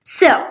identity.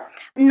 So,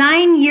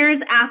 9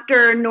 years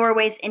after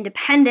Norway's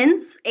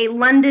independence, a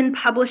London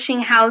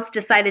publishing house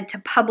decided to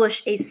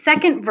publish a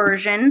second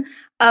version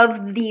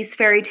of these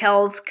fairy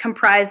tales,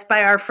 comprised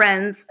by our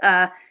friends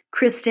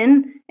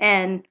Kristen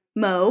and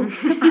Mo.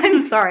 I'm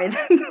sorry.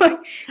 That's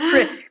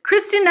like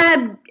Kristen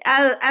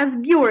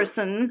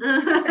Asbjørnsen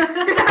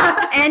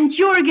and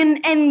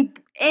Jorgen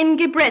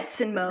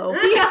Engebretsenmo.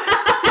 See?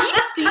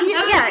 That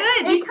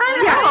was good. You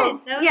kind of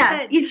helps. That was Yeah.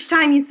 good. Each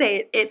time you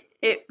say it,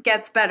 it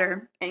gets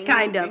better.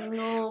 Kind of.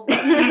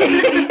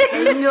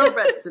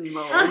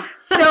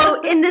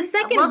 So in the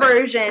second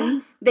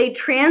version, they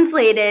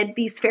translated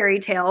these fairy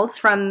tales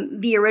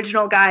from the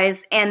original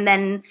guys and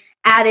then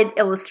added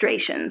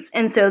illustrations.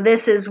 And so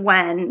this is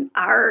when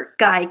our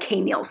guy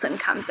Kay Nielsen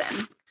comes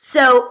in.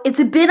 So it's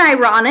a bit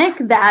ironic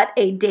that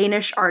a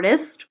Danish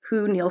artist,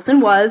 who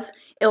Nielsen was,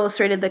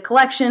 illustrated the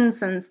collection,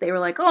 since they were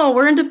like, oh,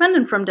 we're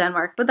independent from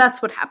Denmark, but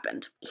that's what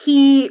happened.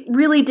 He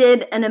really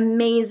did an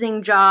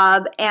amazing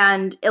job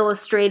and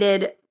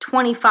illustrated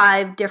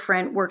 25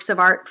 different works of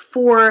art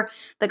for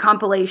the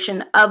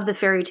compilation of the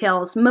fairy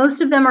tales. Most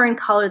of them are in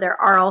color. There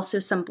are also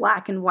some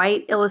black and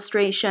white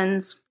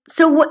illustrations.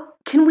 So what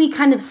can we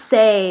kind of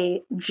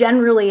say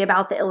generally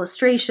about the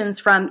illustrations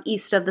from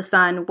East of the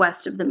Sun,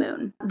 West of the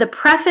Moon? The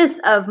preface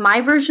of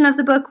my version of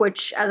the book,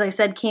 which, as I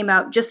said, came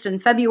out just in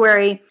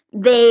February,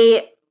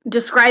 they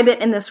describe it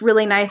in this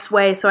really nice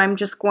way, so I'm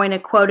just going to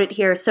quote it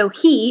here. So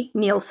he,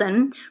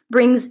 Nielsen,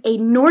 brings a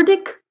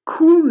Nordic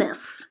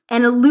coolness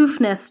and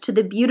aloofness to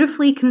the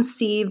beautifully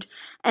conceived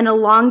and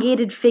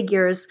elongated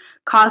figures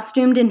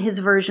costumed in his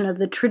version of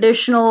the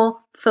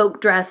traditional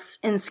folk dress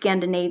in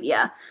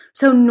Scandinavia.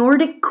 So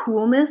Nordic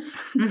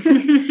coolness.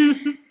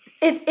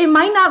 It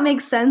might not make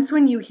sense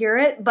when you hear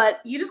it, but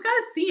you just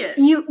gotta see it. I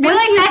feel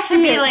like that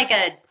should be like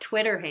a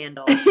Twitter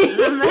handle.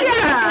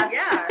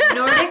 Yeah.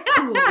 Nordic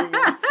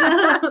coolness.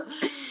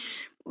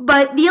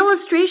 But the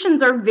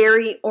illustrations are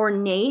very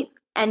ornate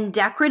and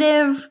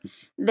decorative.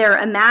 They're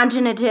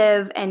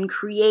imaginative and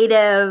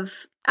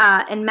creative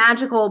and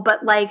magical.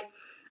 But like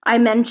I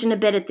mentioned a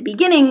bit at the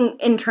beginning,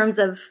 in terms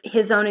of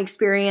his own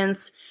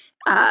experience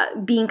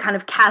being kind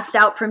of cast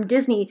out from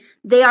Disney,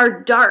 they are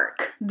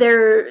dark.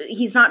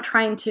 He's not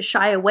trying to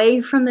shy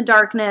away from the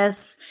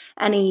darkness,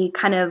 any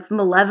kind of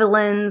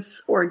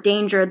malevolence or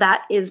danger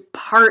that is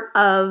part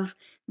of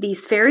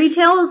these fairy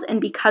tales,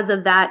 and because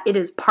of that, it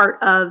is part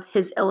of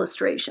his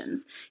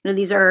illustrations.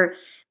 These are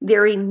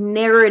very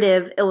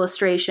narrative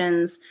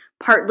illustrations,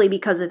 partly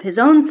because of his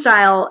own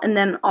style, and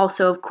then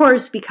also, of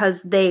course,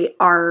 because they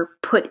are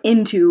put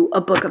into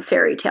a book of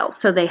fairy tales.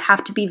 So they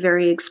have to be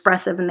very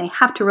expressive, and they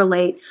have to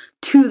relate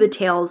to the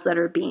tales that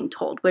are being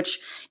told, which,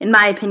 in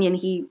my opinion,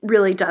 he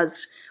really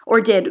does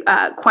or did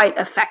quite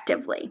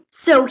effectively.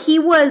 So he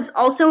was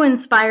also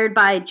inspired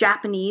by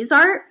Japanese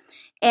art,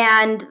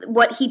 and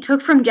what he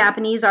took from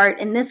Japanese art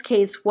in this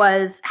case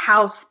was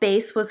how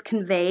space was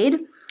conveyed,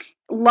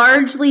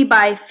 largely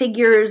by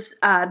figures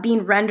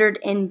being rendered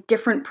in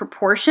different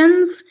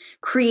proportions,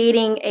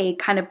 creating a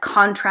kind of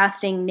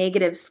contrasting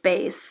negative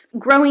space.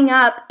 Growing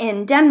up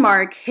in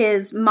Denmark,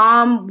 his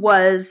mom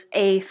was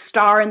a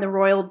star in the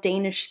Royal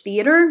Danish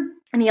Theatre,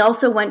 and he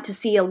also went to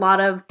see a lot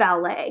of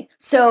ballet.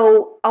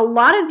 So a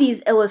lot of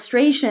these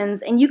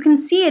illustrations, and you can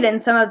see it in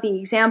some of the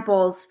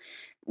examples,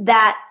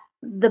 that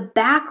the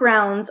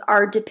backgrounds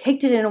are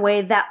depicted in a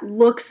way that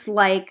looks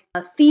like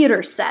a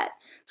theater set.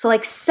 So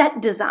like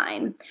set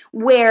design,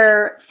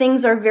 where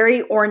things are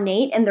very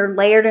ornate and they're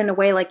layered in a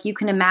way like you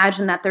can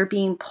imagine that they're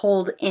being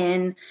pulled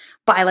in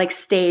by like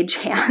stage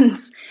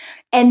hands.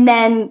 And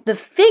then the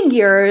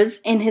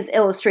figures in his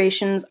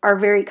illustrations are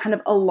very kind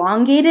of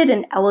elongated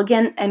and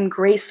elegant and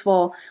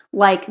graceful,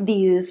 like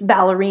these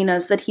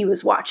ballerinas that he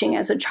was watching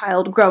as a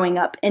child growing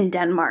up in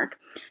Denmark.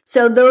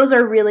 So those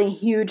are really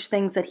huge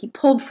things that he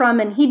pulled from,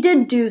 and he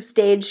did do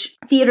stage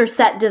theater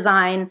set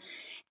design,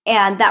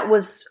 and that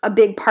was a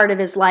big part of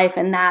his life,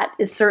 and that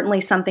is certainly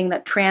something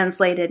that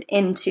translated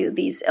into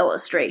these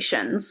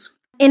illustrations.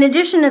 In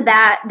addition to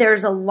that,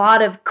 there's a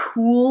lot of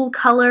cool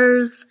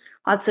colors,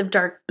 lots of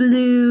dark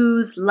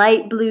blues,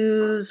 light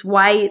blues,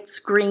 whites,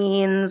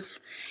 greens,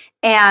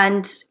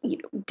 and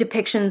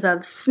depictions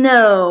of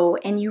snow,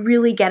 and you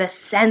really get a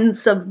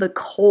sense of the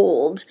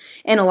cold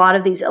in a lot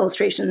of these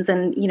illustrations.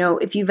 And,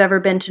 if you've ever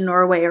been to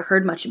Norway or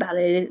heard much about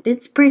it,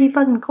 it's pretty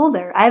fucking cold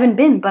there. I haven't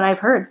been, but I've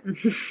heard.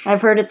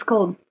 I've heard it's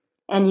cold,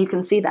 and you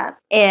can see that.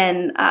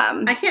 And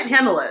I can't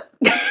handle it.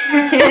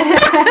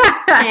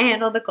 Can't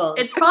handle the cold.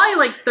 It's probably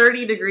like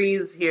 30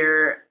 degrees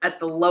here at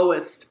the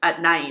lowest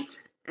at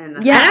night.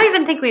 And yeah, I don't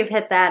even think we've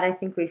hit that. I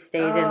think we've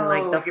stayed in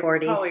like the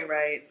 40s. You're probably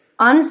right.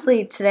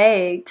 Honestly,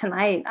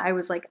 tonight, I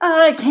was like,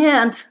 I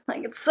can't.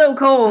 Like, it's so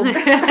cold.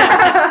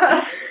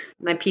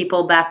 My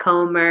people back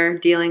home are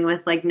dealing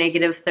with like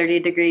negative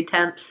 30-degree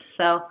temps,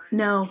 so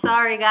no.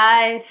 Sorry,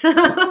 guys.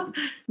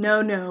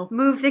 No.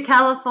 Move to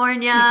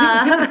California.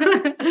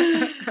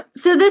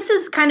 So this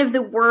is kind of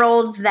the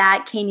world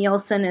that Kay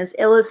Nielsen is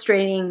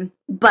illustrating,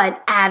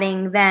 but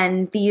adding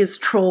then these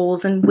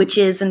trolls and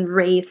witches and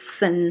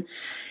wraiths and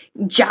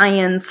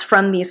giants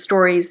from these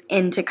stories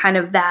into kind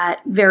of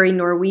that very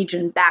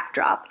Norwegian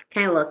backdrop.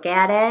 Can I look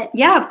at it?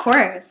 Yeah, of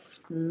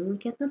course.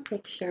 Look at the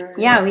picture.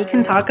 Yeah, we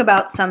can talk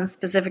about some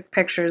specific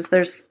pictures.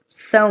 There's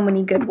so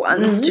many good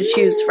ones to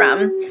choose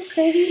from.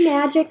 Pretty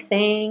magic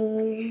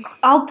things.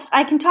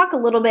 I can talk a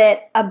little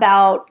bit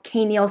about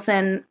Kay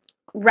Nielsen,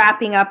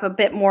 wrapping up a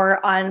bit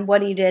more on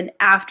what he did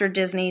after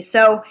Disney.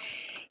 So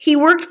he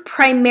worked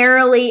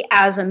primarily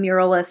as a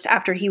muralist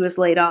after he was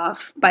laid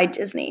off by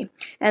Disney,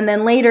 and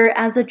then later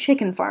as a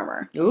chicken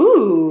farmer.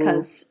 Ooh.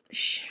 Because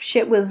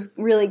shit was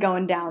really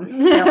going down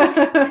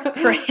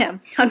for him,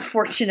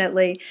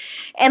 unfortunately.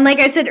 And like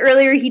I said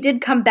earlier, he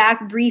did come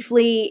back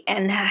briefly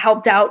and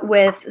helped out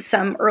with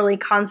some early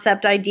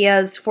concept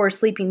ideas for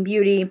Sleeping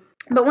Beauty.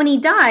 But when he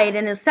died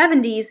in his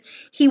 70s,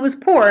 he was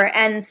poor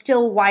and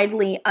still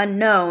widely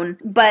unknown.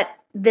 But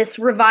this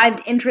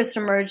revived interest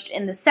emerged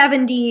in the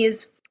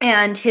 70s,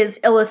 and his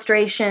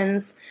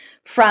illustrations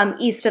from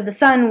East of the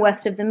Sun,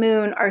 West of the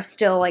Moon are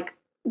still like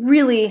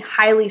really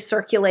highly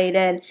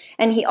circulated.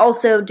 And he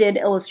also did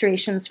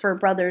illustrations for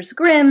Brothers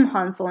Grimm,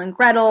 Hansel and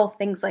Gretel,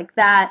 things like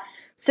that.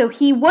 So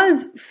he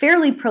was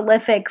fairly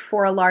prolific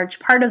for a large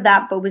part of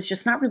that, but was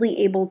just not really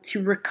able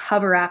to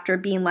recover after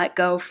being let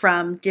go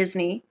from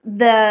Disney.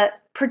 The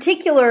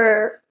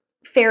particular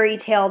fairy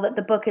tale that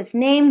the book is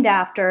named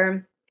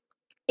after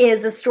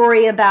is a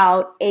story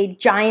about a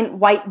giant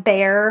white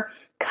bear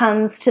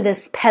comes to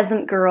this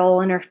peasant girl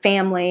and her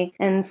family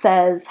and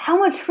says, "How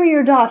much for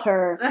your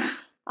daughter?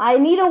 I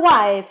need a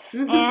wife,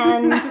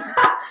 and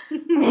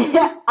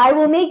I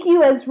will make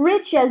you as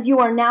rich as you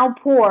are now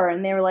poor."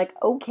 And they were like,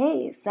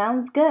 "Okay,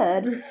 sounds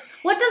good."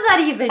 What does that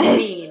even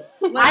mean?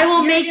 I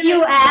will make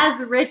you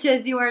as rich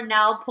as you are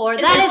now poor.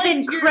 That is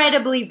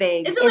incredibly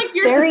vague. Is it like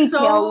you're fairy so,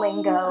 tale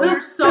lingo. You're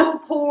so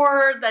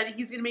poor that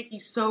he's going to make you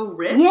so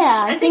rich?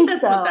 Yeah, I think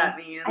that's so. what that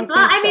means.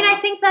 I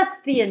think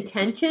that's the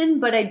intention,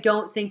 but I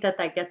don't think that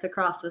gets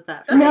across with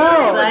that.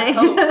 No. Like,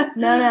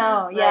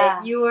 No,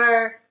 yeah. Like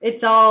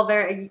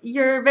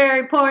you're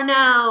very poor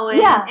now,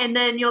 and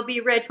then you'll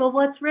be rich. Well,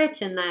 what's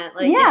rich in that?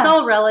 Like, it's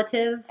all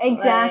relative.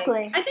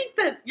 Exactly. I think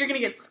that you're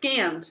going to get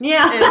scammed.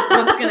 Yeah. Is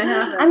what's going to happen.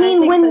 I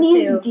mean, when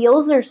these too.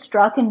 deals are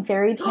struck in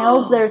fairy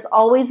tales, there's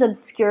always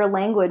obscure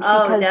language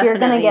because you're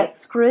going to get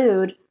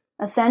screwed,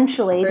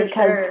 essentially,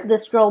 because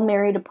this girl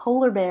married a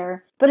polar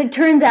bear. But it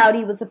turns out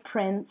he was a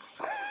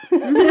prince.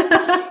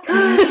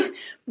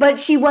 But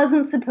she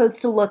wasn't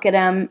supposed to look at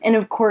him, and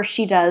of course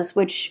she does,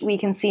 which we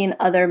can see in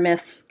other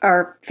myths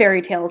or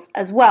fairy tales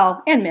as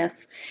well, and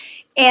myths.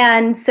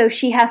 And so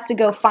she has to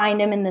go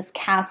find him in this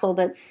castle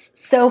that's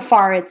so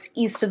far, it's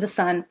east of the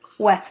sun,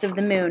 west of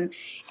the moon.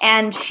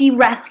 And she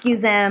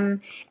rescues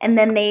him, and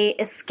then they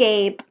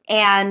escape,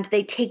 and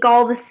they take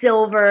all the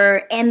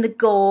silver and the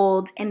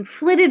gold and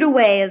flit it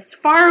away as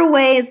far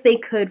away as they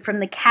could from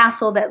the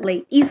castle that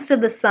lay east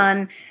of the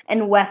sun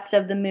and west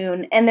of the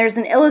moon. And there's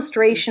an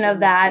illustration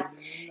of that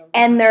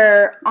and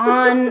they're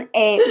on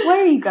a. What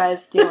are you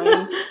guys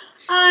doing?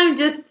 I'm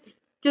just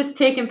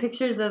taking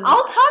pictures of.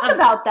 I'll talk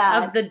about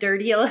that. Of the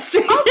dirty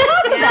illustration. I'll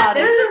talk about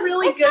it. There's a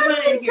really It's good not one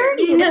even in here.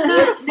 dirty, it's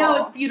beautiful. No,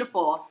 it's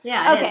beautiful.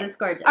 Yeah, Okay. it is. It's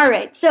gorgeous. All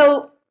right.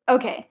 So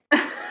okay.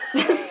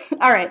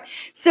 All right.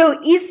 So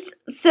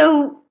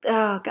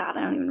oh God,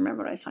 I don't even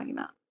remember what I was talking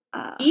about.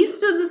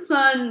 East of the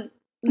sun,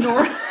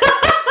 north.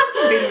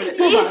 Wait a minute,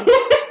 hold on.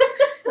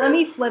 Let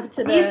me flip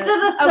to the East of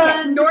the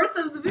sun, North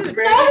of the moon,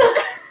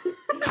 right?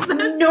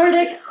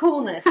 Nordic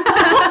coolness. Is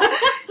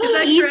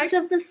that East correct?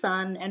 of the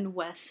sun and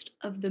west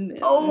of the moon.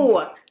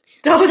 Oh,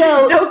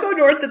 So, don't go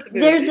north of the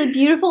moon. There's a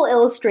beautiful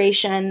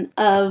illustration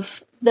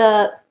of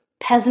the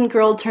peasant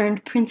girl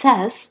turned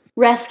princess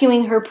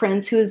rescuing her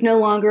prince, who is no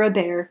longer a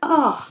bear.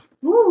 Oh,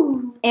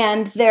 woo.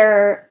 And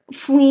they're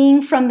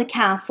fleeing from the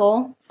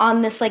castle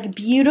on this like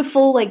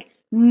beautiful like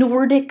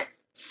Nordic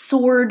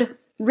sword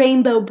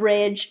rainbow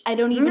bridge. I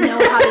don't even know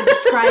how to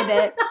describe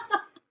it,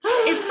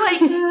 It's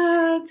like,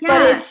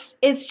 but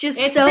it's just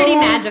It's so pretty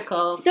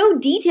magical. so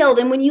detailed.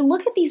 And when you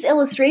look at these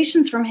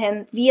illustrations from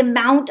him, the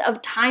amount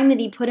of time that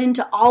he put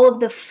into all of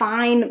the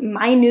fine,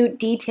 minute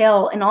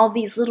detail and all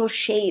these little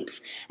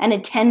shapes and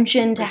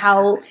attention to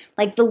how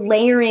like the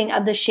layering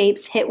of the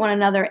shapes hit one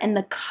another, and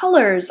the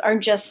colors are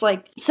just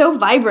like so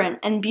vibrant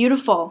and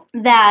beautiful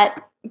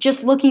that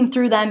just looking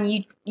through them,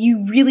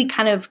 you really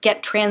kind of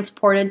get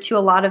transported to a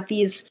lot of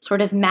these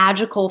sort of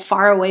magical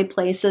faraway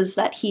places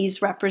that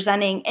he's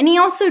representing. And he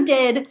also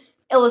did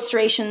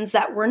illustrations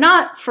that were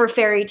not for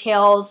fairy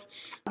tales.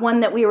 One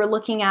that we were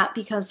looking at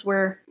because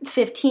we're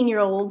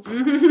 15-year-olds.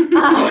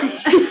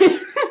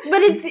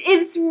 But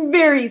it's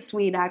very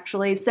sweet,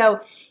 actually.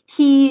 So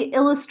he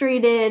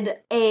illustrated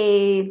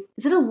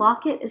is it a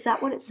locket? Is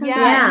that what it says?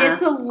 Yeah,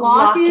 it's a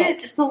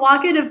locket. It's a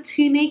locket of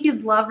two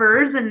naked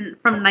lovers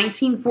from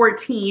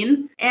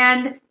 1914.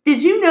 And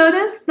did you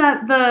notice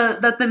that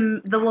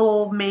the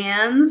little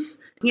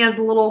man's, he has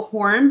little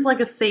horns like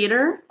a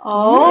satyr?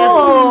 Oh. He has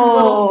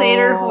little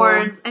satyr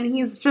horns, and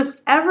he's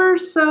just ever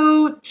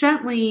so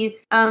gently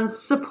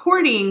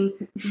supporting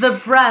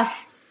the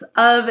breasts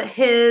of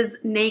his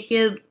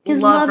naked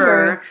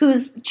lover.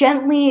 Who's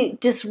gently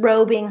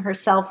disrobing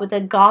herself with a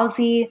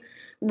gauzy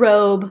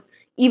robe,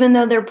 even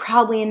though they're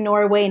probably in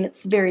Norway and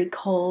it's very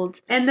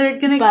cold. And they're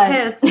gonna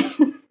kiss.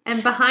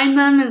 And behind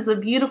them is a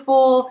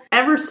beautiful,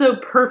 ever so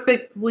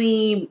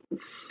perfectly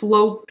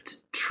sloped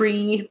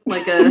tree,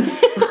 like a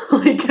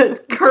like a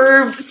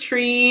curved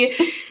tree.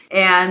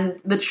 And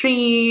the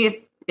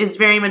tree is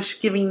very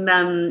much giving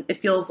them,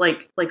 it feels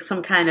like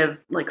some kind of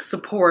like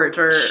support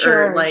or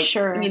like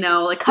you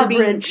know, like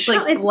coverage,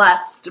 being, like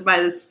blessed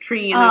by this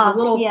tree. And there's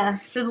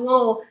a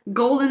little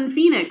golden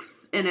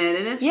phoenix in it,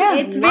 and it's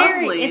just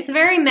lovely. It's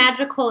very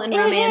magical and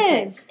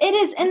romantic. It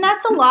is, and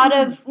that's a lot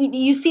of,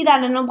 you see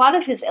that in a lot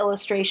of his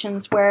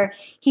illustrations where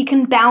he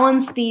can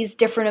balance these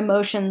different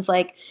emotions,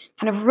 like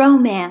kind of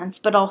romance,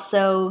 but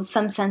also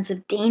some sense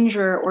of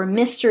danger or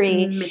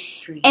mystery.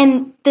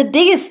 And the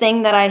biggest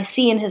thing that I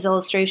see in his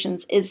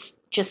illustrations is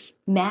just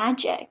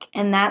magic.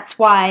 And that's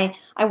why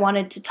I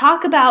wanted to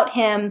talk about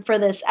him for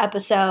this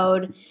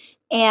episode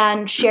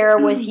and share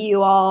with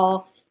you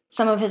all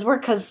some of his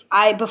work, because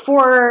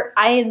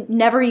I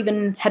never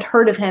even had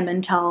heard of him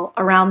until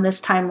around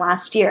this time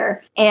last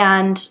year.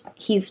 And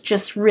he's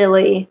just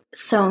really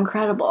so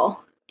incredible.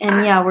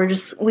 And yeah,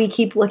 we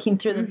keep looking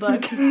through the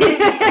book.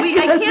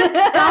 I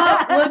can't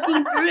stop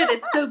looking through it.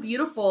 It's so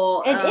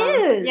beautiful. It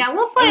is. Yeah,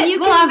 we'll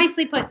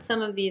obviously put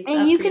some of these.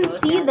 And you can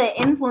see the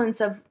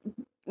influence of,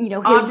 you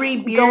know, his Aubrey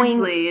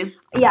Beardsley.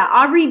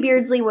 Aubrey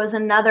Beardsley was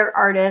another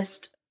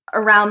artist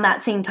around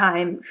that same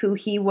time who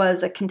he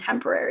was a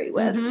contemporary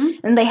with.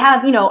 Mm-hmm. And they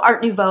have, you know,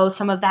 Art Nouveau,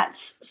 some of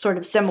that's sort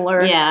of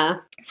similar. Yeah.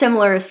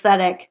 Similar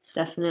aesthetic.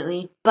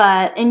 Definitely.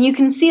 And you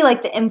can see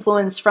like the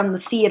influence from the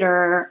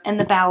theater and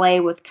the ballet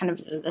with kind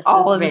of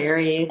all of his,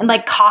 and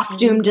like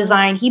costume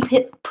design. He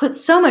put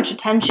so much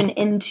attention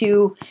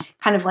into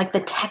kind of like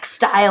the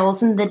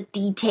textiles and the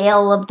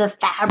detail of the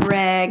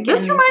fabric.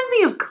 This reminds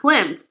me of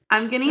Klimt.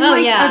 I'm getting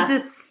a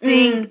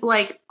distinct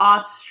like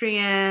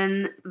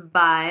Austrian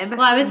vibe.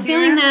 Well, I was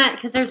feeling that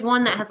because there's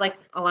one that has like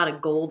a lot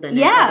of gold in it.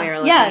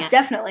 Yeah,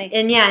 definitely.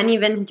 And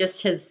even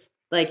just his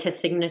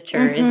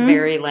signature is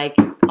very like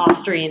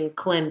Austrian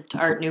Klimt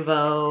Art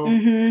Nouveau.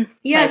 Mm-hmm.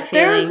 Yes,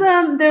 there was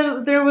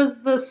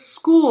the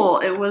school.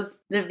 It was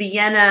the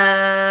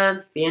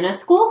Vienna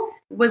School.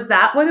 Was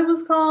that what it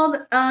was called?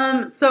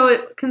 So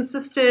it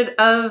consisted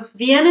of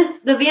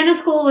The Vienna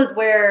School was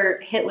where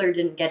Hitler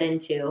didn't get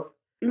into.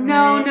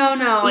 No.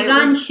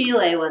 Egon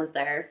Schiele went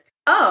there.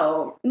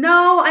 Oh,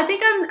 no, I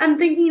think I'm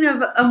thinking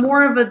of a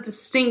more of a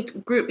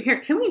distinct group.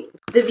 Here,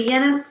 the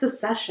Vienna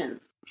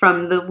Secession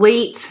from the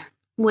late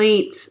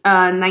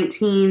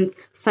 19th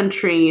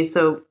century,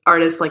 so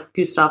artists like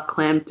Gustav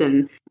Klimt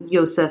and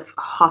Josef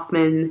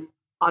Hoffmann,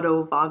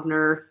 Otto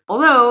Wagner.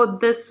 Although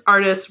this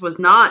artist was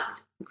not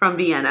from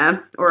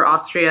Vienna or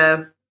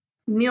Austria,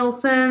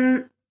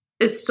 Nielsen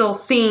is still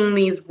seeing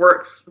these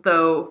works,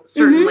 though,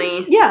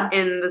 certainly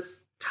in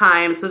this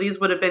time. So these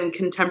would have been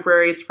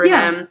contemporaries for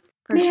him.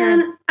 for sure.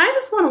 Man, I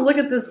just want to look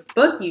at this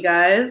book, you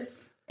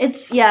guys.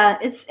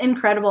 It's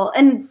incredible.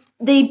 And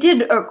they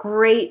did a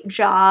great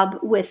job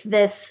with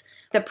this.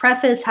 The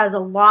preface has a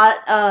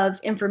lot of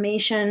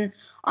information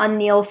on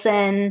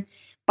Nielsen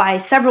by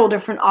several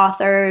different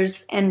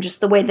authors, and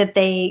just the way that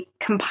they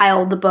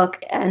compiled the book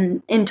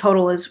and in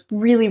total is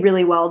really,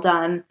 really well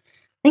done.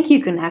 I think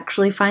you can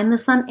actually find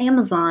this on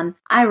Amazon.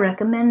 I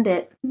recommend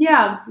it.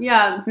 Yeah.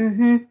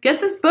 Mm-hmm.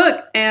 Get this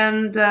book,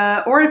 and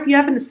or if you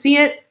happen to see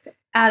it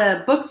at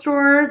a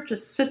bookstore,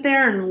 just sit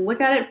there and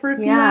look at it for a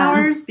few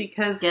hours,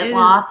 because Get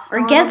lost.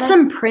 Or get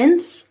some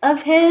prints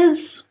of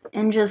his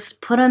and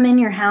just put them in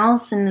your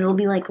house, and it'll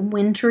be like a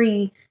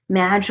wintry,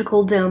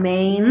 magical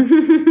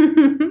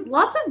domain.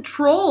 Lots of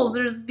trolls.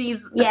 There's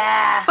these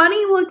Yeah.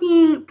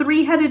 funny-looking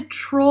three-headed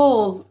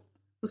trolls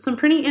with some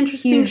pretty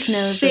interesting Huge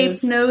noses.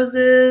 shaped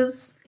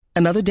noses.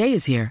 Another day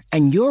is here,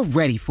 and you're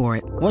ready for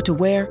it. What to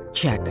wear?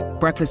 Check.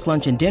 Breakfast,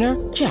 lunch, and dinner?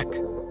 Check.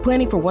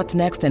 Planning for what's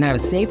next and how to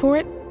save for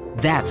it?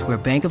 That's where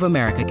Bank of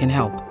America can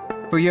help.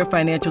 For your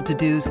financial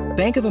to-dos,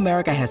 Bank of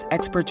America has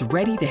experts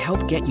ready to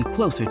help get you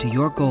closer to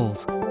your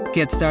goals.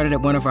 Get started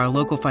at one of our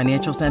local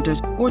financial centers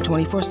or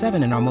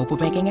 24/7 in our mobile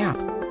banking app.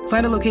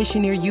 Find a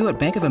location near you at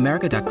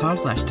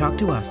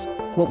bankofamerica.com/talktous.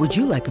 What would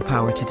you like the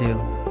power to do?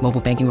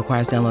 Mobile banking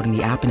requires downloading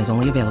the app and is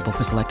only available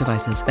for select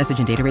devices. Message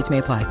and data rates may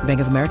apply.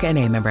 Bank of America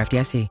NA, member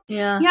FDIC.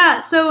 Yeah,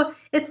 so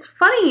it's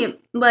funny,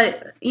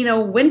 but,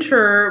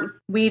 winter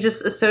we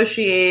just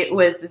associate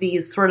with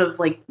these sort of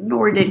like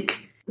Nordic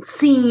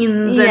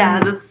scenes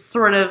and this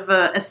sort of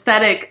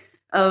aesthetic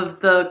of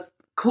the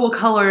cool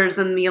colors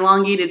and the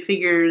elongated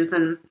figures.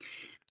 And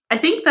I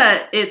think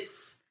that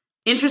it's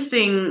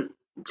interesting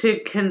to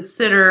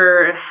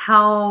consider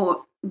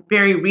how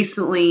very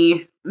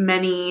recently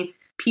many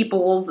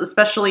peoples,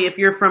 especially if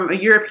you're from a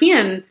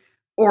European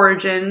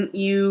origin,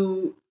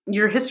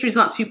 your history's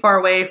not too far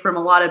away from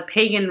a lot of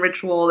pagan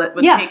ritual that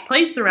would take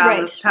place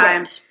around this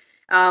time,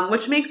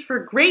 which makes for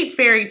great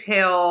fairy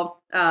tale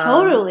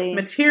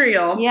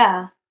material.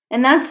 Yeah.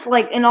 And that's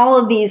like, in all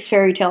of these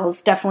fairy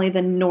tales, definitely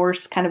the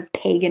Norse kind of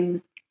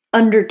pagan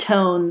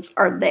undertones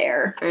are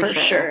there for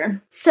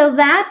sure. So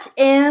that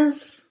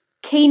is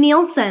Kay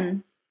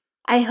Nielsen.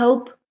 I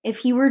hope if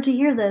he were to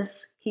hear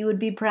this, he would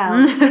be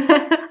proud.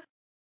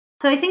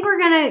 So I think we're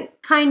going to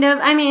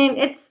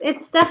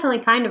it's definitely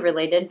kind of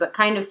related, but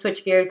kind of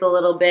switch gears a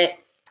little bit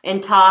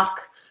and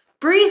talk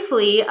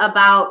briefly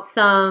about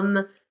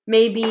some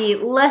maybe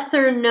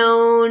lesser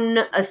known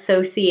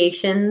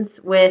associations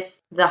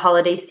with the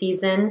holiday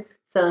season,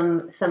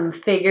 some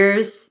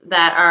figures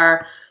that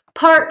are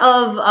part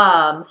of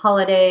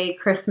holiday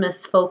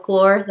Christmas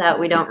folklore that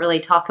we don't really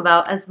talk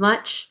about as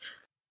much.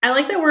 I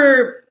like that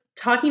we're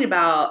talking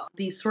about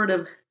these sort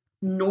of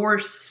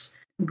Norse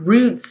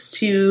roots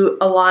to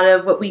a lot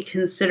of what we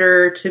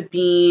consider to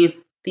be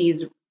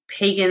these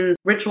pagan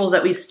rituals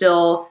that we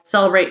still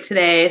celebrate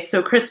today.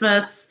 So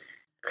Christmas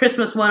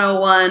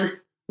 101,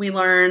 we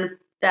learn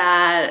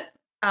that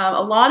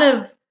a lot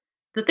of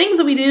the things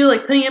that we do,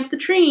 like putting up the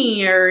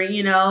tree or,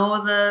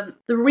 the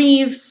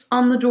wreaths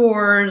on the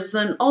doors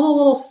and all the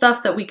little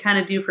stuff that we kind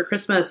of do for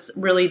Christmas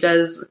really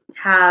does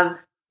have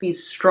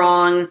these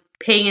strong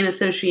pagan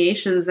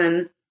associations.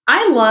 And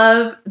I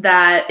love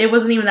that it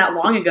wasn't even that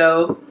long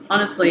ago,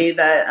 honestly,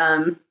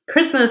 that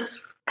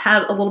Christmas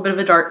had a little bit of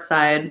a dark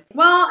side.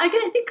 Well, I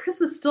think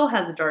Christmas still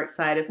has a dark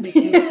side if we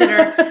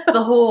consider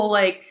the whole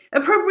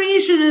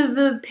appropriation of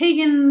the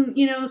pagan,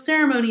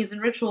 ceremonies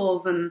and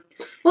rituals. And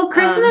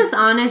Christmas,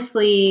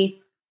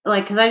 honestly,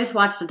 because I just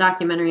watched a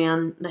documentary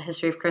on the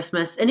history of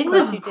Christmas, and it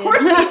was, of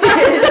course you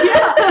did,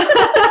 yeah.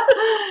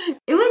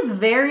 It was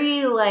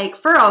very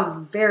for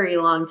a very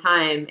long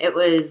time, it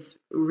was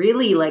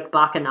really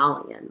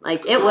Bacchanalian.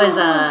 It was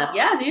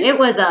it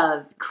was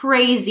a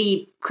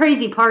crazy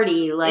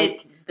party.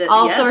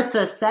 Sorts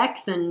of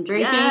sex and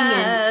drinking.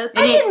 Yes.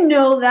 And I didn't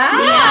know that.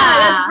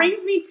 Yeah. That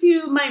brings me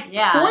to my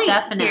point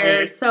definitely.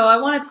 here. So I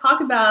want to talk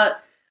about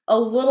a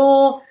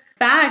little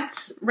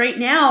fact right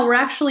now. We're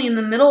actually in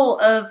the middle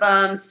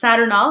of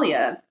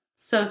Saturnalia.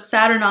 So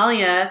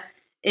Saturnalia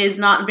is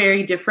not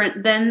very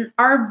different than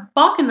our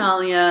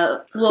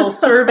Bacchanalia little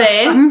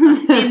survey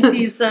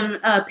into some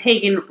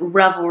pagan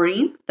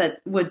revelry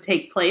that would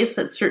take place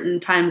at certain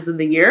times of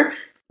the year.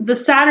 The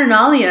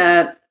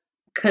Saturnalia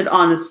could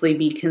honestly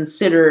be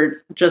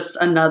considered just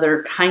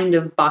another kind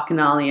of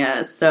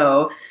Bacchanalia.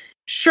 So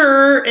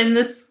sure, in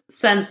this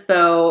sense,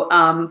 though,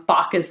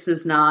 Bacchus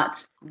is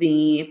not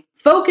the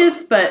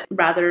focus, but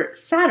rather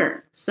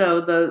Saturn. So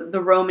the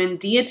Roman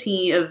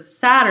deity of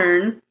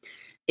Saturn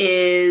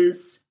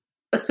is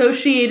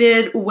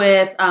associated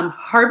with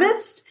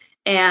harvest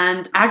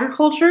and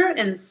agriculture.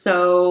 And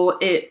so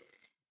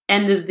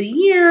end of the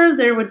year,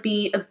 there would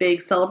be a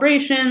big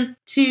celebration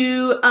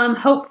to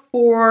hope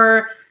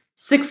for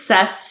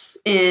success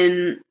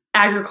in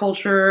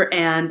agriculture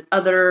and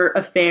other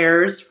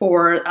affairs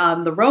for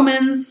the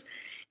Romans.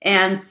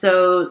 And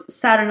so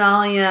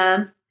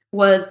Saturnalia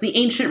was the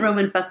ancient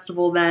Roman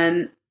festival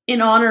then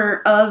in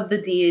honor of the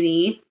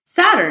deity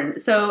Saturn.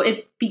 So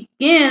it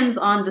begins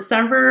on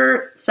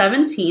December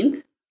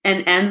 17th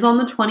and ends on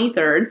the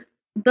 23rd.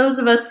 Those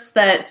of us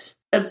that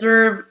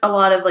observe a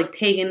lot of like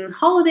pagan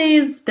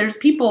holidays,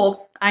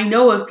 I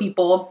know of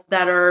people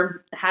that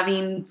are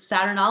having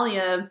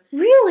Saturnalia.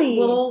 Really?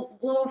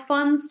 Little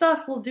fun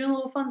stuff, doing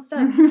little fun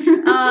stuff.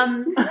 Specifically,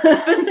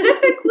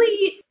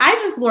 I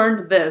just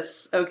learned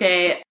this,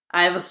 okay?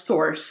 I have a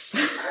source.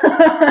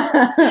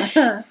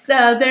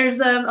 So there's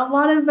a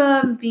lot of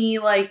the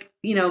like,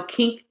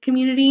 kink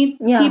community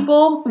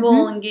people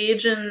will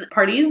engage in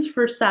parties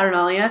for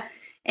Saturnalia.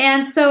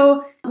 And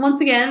so, once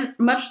again,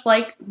 much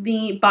like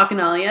the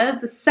Bacchanalia,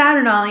 the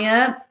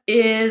Saturnalia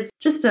is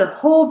just a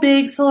whole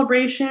big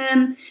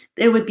celebration.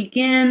 It would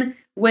begin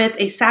with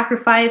a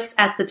sacrifice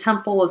at the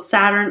Temple of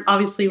Saturn.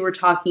 Obviously, we're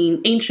talking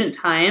ancient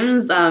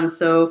times,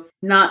 so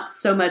not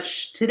so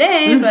much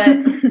today,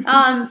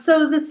 but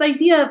so this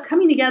idea of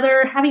coming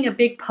together, having a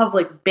big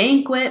public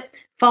banquet,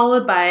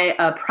 followed by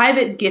a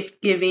private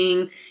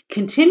gift-giving,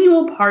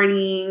 continual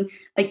partying,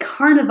 a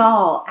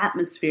carnival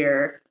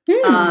atmosphere.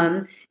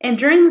 And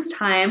during this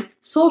time,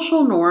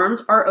 social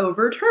norms are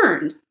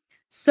overturned.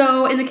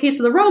 So in the case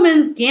of the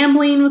Romans,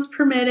 gambling was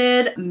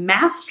permitted.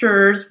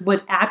 Masters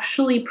would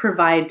actually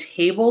provide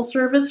table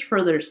service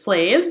for their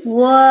slaves.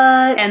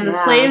 What? And the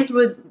slaves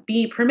would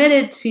be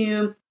permitted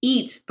to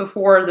eat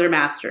before their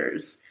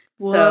masters.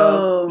 Whoa.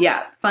 So,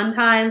 yeah, fun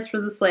times for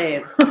the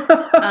slaves.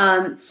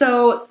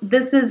 So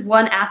this is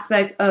one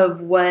aspect of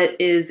what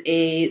is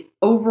a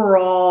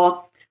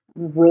overall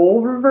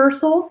role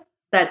reversal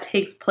that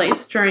takes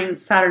place during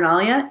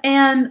Saturnalia,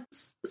 and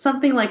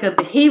something like a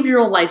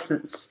behavioral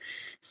license.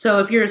 So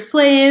if you're a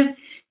slave,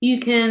 you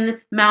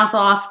can mouth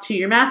off to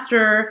your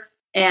master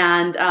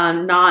and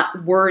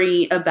not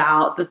worry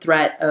about the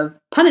threat of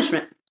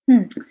punishment.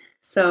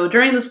 So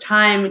during this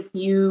time,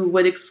 you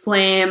would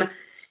exclaim,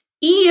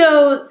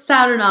 Io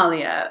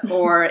Saturnalia,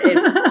 or if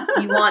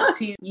you want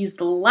to use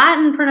the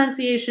Latin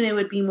pronunciation, it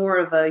would be more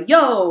of a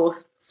Yo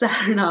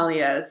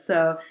Saturnalia.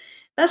 So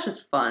that's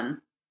just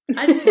fun.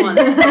 I just want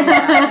to say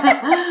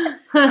that.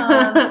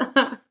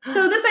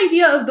 So this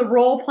idea of the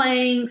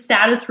role-playing,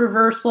 status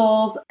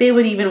reversals, they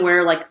would even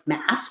wear like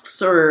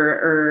masks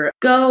or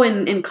go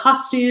in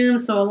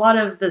costumes. So a lot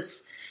of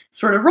this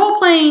sort of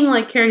role-playing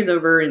like carries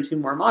over into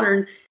more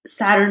modern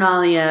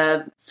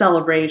Saturnalia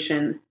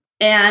celebration.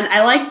 And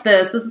I like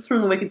this. This is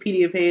from the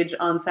Wikipedia page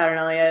on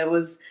Saturnalia. It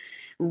was,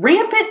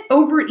 rampant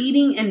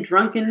overeating and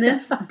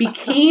drunkenness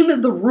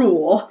became the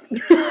rule,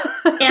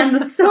 and the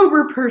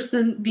sober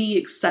person the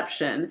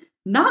exception.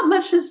 Not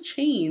much has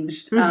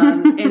changed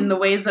in the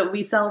ways that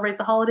we celebrate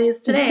the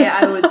holidays today,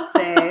 I would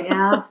say.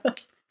 Yeah.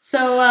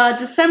 So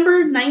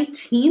December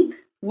 19th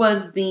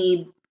was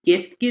the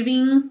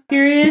gift-giving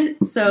period.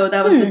 So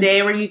that was the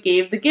day where you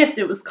gave the gift.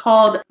 It was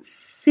called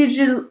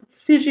Sigillaria,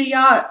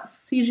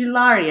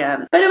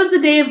 but it was the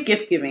day of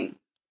gift-giving.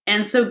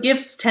 And so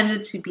gifts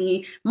tended to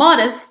be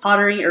modest,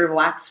 pottery or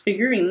wax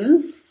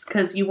figurines,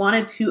 because you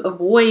wanted to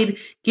avoid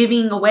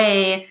giving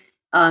away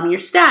your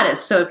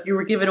status. So if you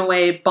were giving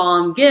away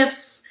bomb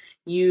gifts,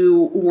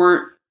 you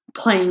weren't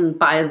playing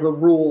by the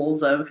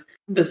rules of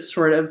this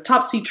sort of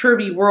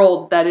topsy-turvy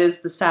world that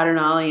is the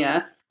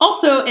Saturnalia.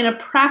 Also, in a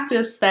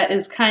practice that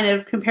is kind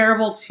of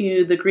comparable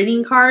to the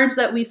greeting cards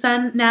that we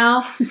send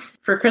now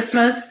for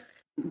Christmas,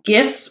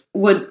 gifts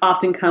would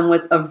often come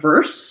with a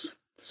verse.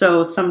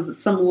 So some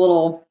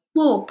little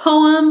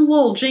poem,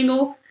 little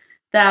jingle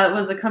that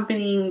was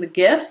accompanying the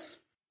gifts.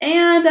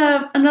 And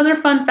another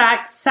fun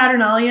fact,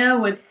 Saturnalia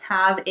would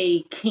have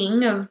a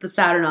king of the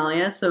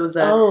Saturnalia. So it was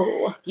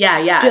dope.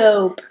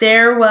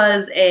 There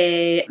was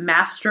a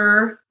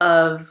master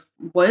of,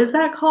 what is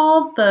that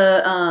called?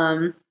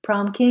 The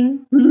prom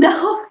king?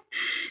 No.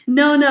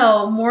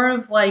 More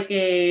of like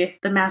the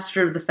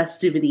master of the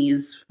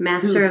festivities.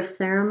 Master of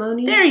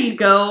ceremonies? There you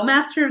go.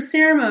 Master of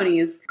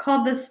ceremonies.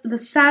 Called the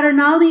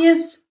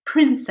Saturnalius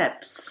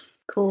Princeps.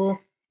 Cool.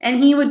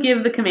 And he would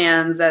give the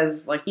commands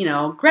as like,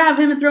 grab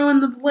him and throw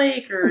him in the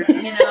lake, or,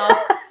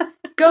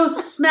 go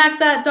smack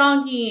that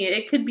donkey.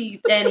 It could be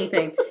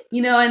anything.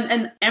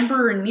 And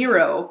Emperor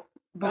Nero,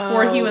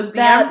 before he was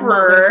the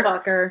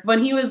emperor,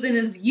 when he was in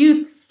his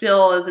youth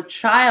still as a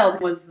child,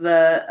 was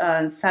the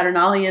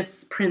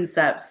Saturnalius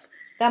Princeps.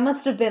 That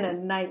must have been a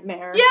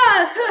nightmare.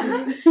 Yeah!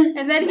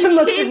 And then he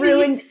must have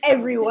ruined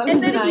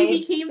everyone's night.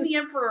 He became the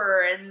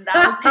emperor, and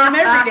that was him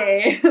every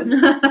day.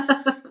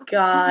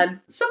 God.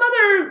 Some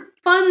other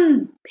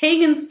fun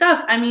pagan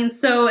stuff.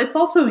 So it's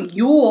also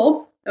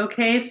Yule.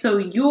 Okay, so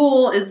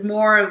Yule is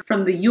more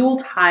from the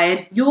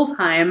Yuletide,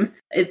 Yuletime.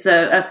 It's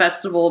a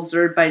festival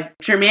observed by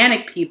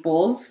Germanic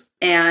peoples,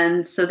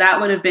 and so that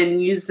would have been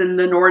used in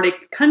the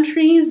Nordic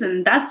countries,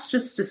 and that's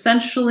just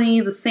essentially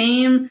the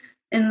same,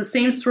 in the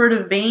same sort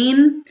of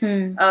vein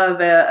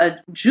of a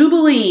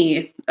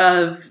jubilee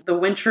of the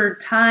winter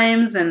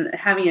times and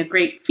having a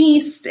great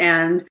feast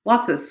and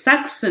lots of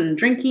sex and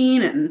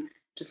drinking and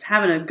just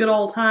having a good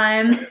old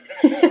time.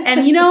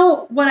 And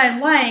what I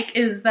like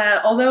is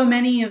that although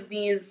many of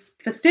these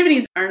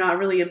festivities are not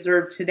really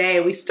observed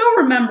today, we still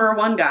remember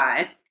one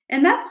guy,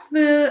 and that's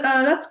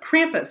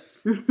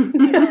Krampus.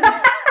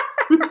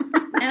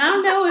 And And I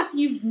don't know if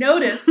you've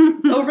noticed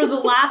over the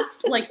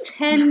last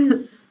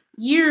 10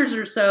 years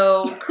or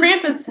so,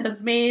 Krampus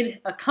has made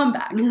a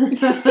comeback.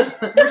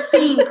 We're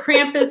seeing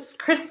Krampus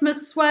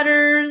Christmas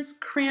sweaters,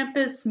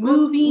 Krampus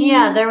movies.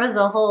 Yeah, there was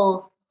a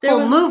whole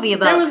movie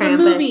about Krampus. There was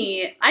a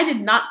movie. I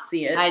did not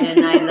see it. I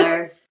didn't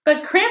either.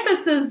 But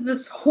Krampus is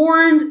this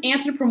horned,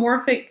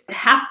 anthropomorphic,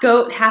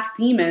 half-goat,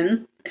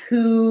 half-demon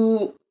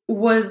who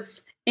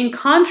was in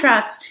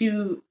contrast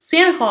to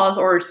Santa Claus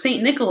or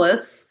St.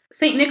 Nicholas.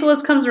 St.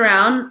 Nicholas comes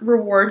around,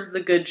 rewards the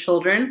good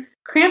children.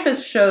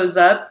 Krampus shows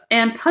up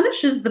and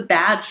punishes the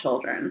bad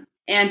children.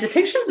 And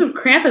depictions of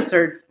Krampus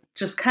are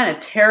just kind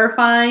of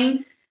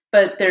terrifying,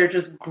 but they're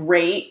just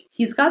great.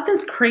 He's got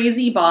this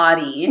crazy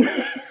body.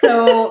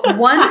 So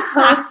one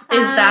hoof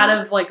is that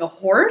of a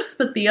horse,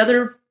 but the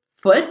other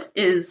foot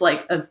is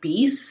like a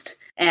beast.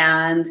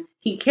 And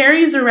he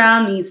carries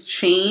around these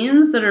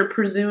chains that are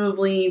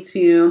presumably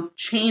to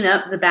chain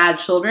up the bad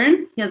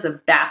children. He has a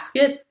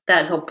basket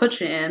that he'll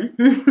put you in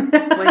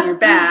when you're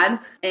bad.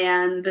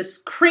 And this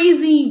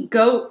crazy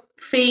goat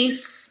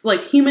face,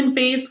 human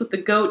face with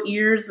the goat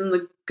ears and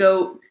the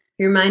goat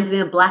He reminds me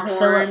of Black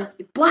Phillip.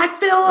 Black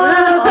Phillip!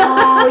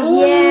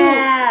 Oh,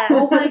 yeah!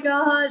 Oh my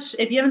gosh.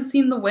 If you haven't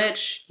seen The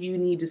Witch, you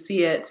need to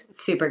see it.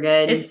 Super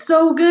good. It's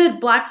so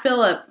good. Black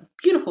Phillip.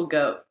 Beautiful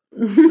goat.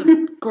 It's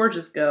a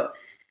gorgeous goat.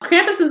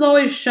 Krampus is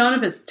always shown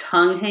of his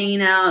tongue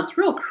hanging out. It's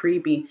real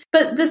creepy.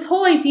 But this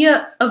whole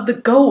idea of the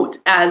goat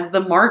as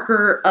the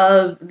marker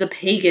of the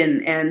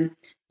pagan, and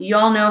you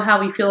all know how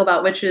we feel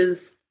about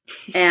witches,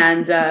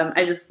 and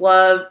I just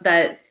love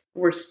that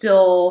we're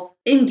still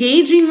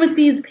engaging with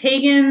these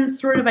pagan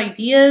sort of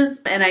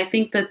ideas, and I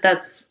think that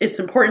it's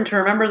important to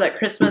remember that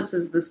Christmas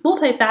is this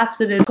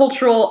multifaceted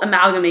cultural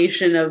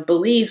amalgamation of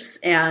beliefs,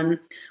 and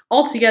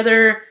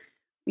altogether,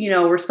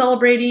 we're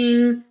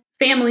celebrating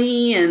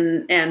family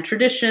and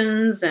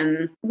traditions.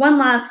 And one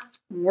last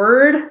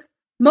word,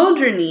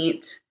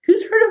 Modernit.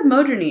 Who's heard of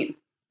Modernit?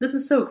 This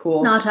is so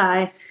cool. Not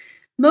I.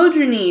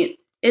 Modernit.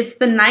 It's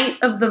the Night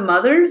of the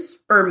Mothers,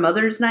 or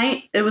Mother's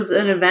Night. It was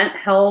an event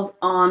held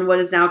on what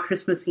is now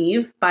Christmas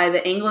Eve by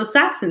the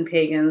Anglo-Saxon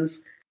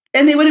pagans.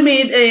 And they would have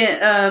made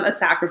a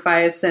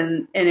sacrifice,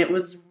 and it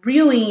was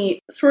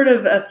really sort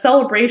of a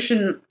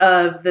celebration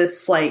of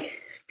this,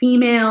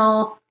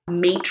 female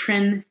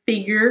matron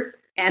figure.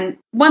 And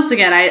once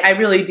again, I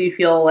really do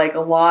feel like a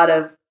lot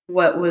of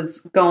what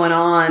was going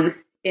on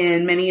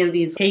in many of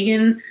these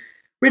pagan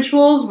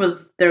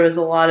rituals there was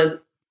a lot of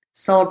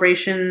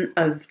celebration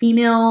of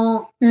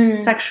female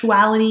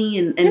sexuality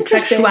and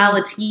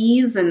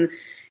sexualities, and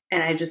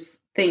I just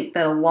think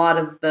that a lot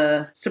of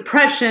the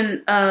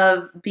suppression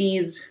of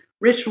these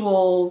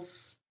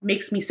rituals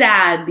makes me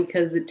sad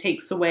because it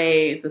takes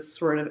away this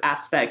sort of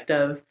aspect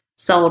of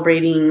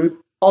celebrating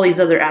all these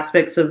other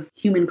aspects of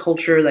human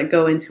culture that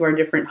go into our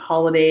different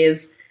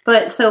holidays.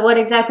 But so what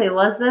exactly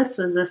was this?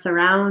 Was this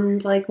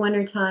around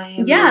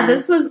wintertime? Yeah,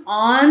 this was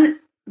on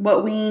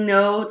what we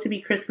know to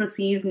be Christmas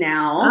Eve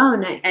now. Oh,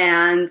 nice.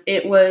 And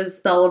it was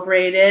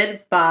celebrated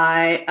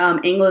by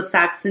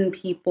Anglo-Saxon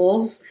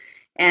peoples,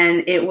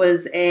 and it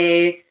was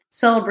a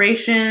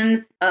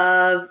celebration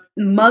of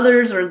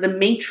mothers, or the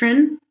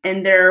matron,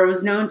 and there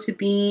was known to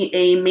be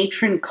a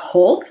matron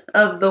cult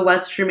of the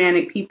West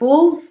Germanic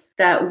peoples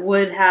that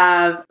would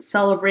have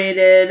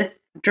celebrated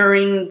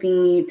during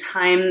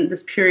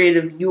this period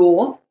of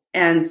Yule.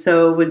 And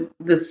so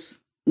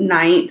this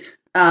night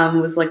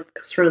was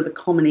sort of the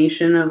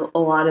culmination of a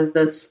lot of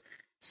this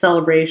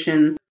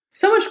celebration.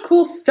 So much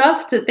cool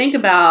stuff to think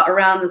about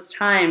around this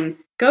time.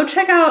 Go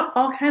check out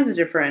all kinds of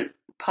different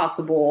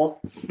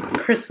possible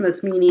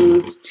Christmas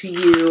meanings to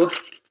you.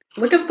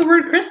 Look up the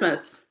word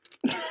Christmas.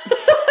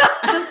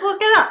 Just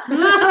look it up.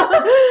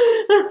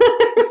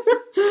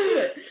 Just do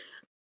it.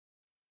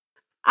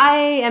 I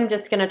am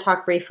just going to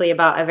talk briefly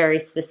about a very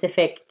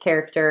specific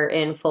character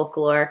in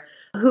folklore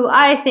who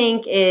I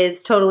think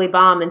is totally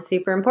bomb and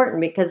super important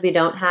because we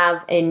don't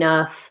have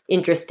enough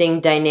interesting,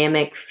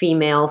 dynamic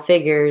female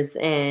figures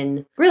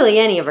in really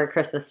any of our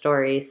Christmas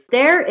stories.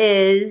 There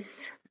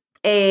is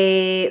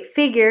a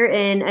figure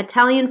in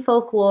Italian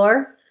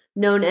folklore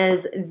known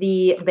as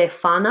the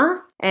Befana,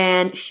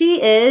 and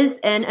she is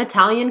an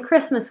Italian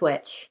Christmas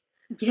witch.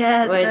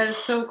 Yes. That is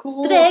so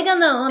cool.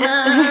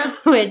 Stregonona.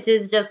 Which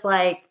is just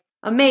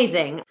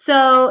amazing.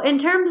 So in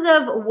terms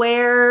of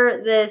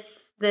where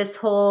this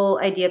whole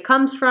idea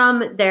comes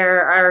from,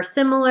 there are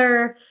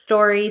similar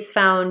stories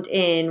found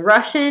in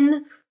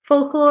Russian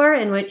folklore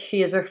in which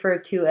she is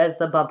referred to as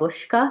the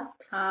babushka.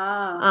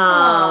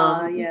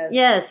 Yes.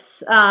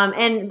 Yes.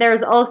 And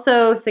there's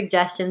also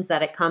suggestions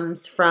that it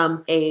comes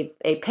from a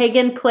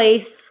pagan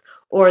place,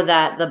 or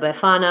that the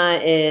Befana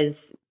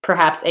is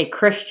perhaps a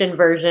Christian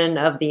version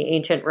of the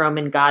ancient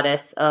Roman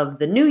goddess of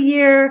the New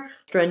Year,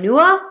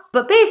 Stranua.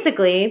 But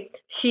basically,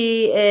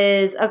 she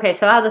is,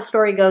 so how the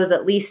story goes,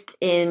 at least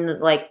in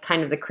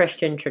kind of the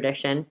Christian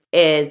tradition,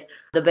 is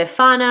the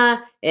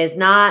Befana is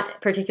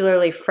not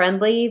particularly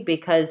friendly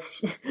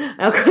because,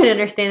 I couldn't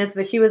understand this,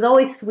 but she was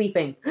always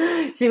sweeping.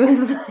 She was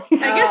like,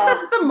 I guess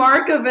that's the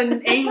mark of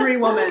an angry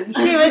woman.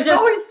 She was She's just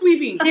always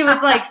sweeping. She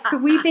was like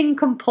sweeping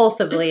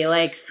compulsively,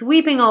 like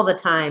sweeping all the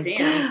time.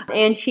 Damn.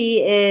 And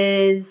she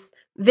is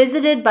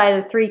visited by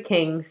the three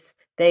kings.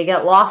 They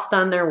get lost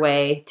on their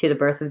way to the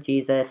birth of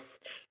Jesus.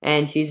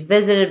 And she's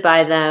visited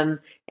by them.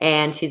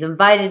 And she's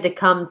invited to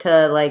come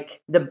to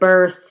like the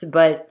birth,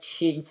 but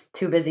she's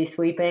too busy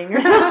sweeping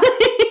or something.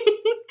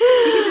 You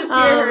can just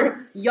hear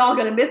her, y'all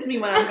gonna miss me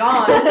when I'm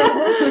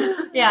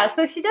gone. Yeah,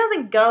 so she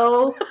doesn't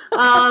go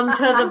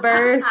to the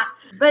birth.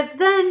 But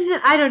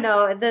then, I don't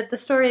know, the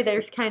story,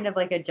 there's kind of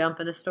like a jump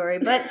in the story,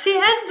 but she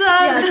ends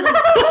up... Yeah,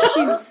 it's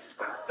like, she's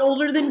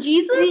older than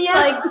Jesus? Yeah,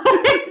 Like,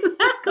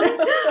 exactly.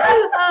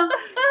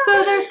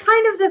 So there's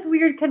kind of this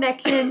weird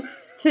connection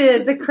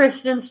to the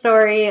Christian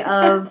story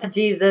of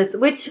Jesus,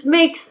 which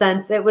makes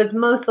sense. It was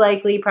most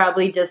likely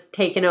probably just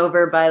taken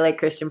over by like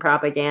Christian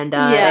propaganda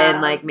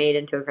and like made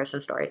into a Christian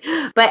story.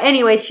 But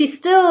anyway, she's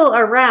still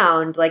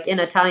around, like in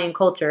Italian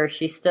culture.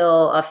 She's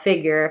still a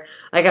figure.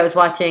 Like I was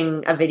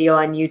watching a video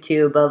on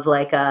YouTube of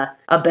like a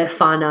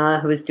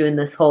Befana who was doing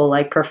this whole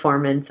like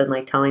performance and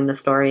like telling the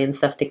story and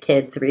stuff to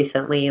kids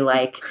recently,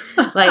 like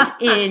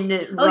in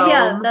Rome. oh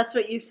yeah, that's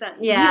what you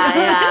sent.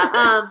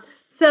 Yeah.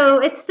 So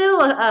it's still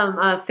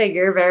a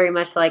figure very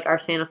much like our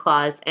Santa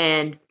Claus,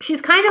 and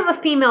she's kind of a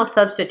female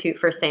substitute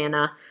for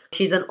Santa.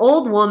 She's an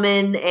old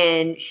woman,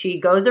 and she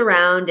goes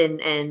around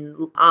and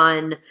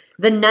on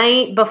the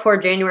night before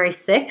January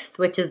 6th,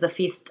 which is the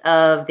Feast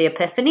of the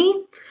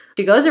Epiphany,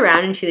 she goes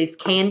around and she leaves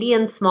candy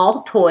and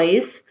small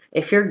toys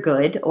if you're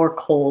good, or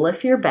coal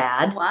if you're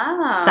bad.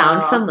 Wow.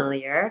 Sound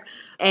familiar?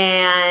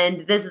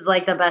 And this is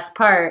like the best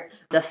part.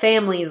 The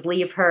families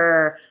leave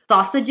her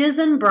sausages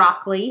and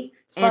broccoli.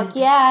 Fuck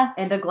yeah.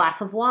 And a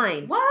glass of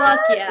wine. What? Fuck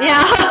yeah.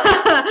 Yeah.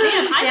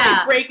 Damn, I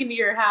might break into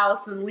your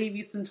house and leave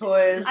you some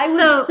toys. I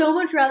would so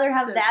much rather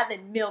have that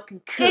than milk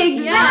and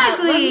cookies.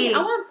 Exactly. I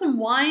want some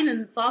wine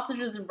and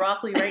sausages and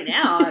broccoli right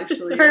now,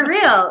 actually. For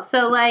real.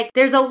 So, like,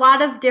 there's a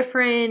lot of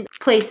different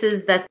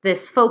places that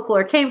this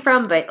folklore came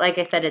from, but like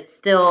I said, it's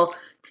still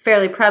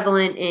fairly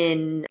prevalent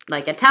in,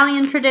 like,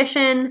 Italian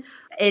tradition.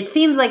 It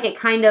seems like it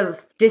kind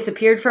of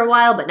disappeared for a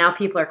while, but now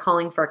people are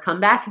calling for a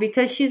comeback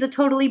because she's a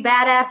totally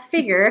badass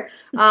figure.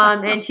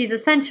 And she's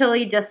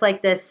essentially just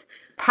like this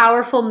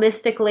powerful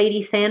mystic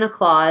lady Santa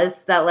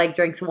Claus that like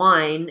drinks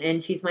wine,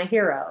 and she's my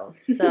hero.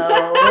 So,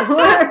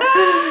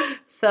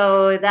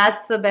 so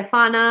that's the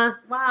Befana.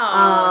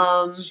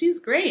 Wow. She's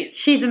great.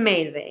 She's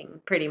amazing,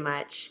 pretty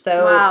much.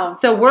 So,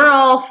 so we're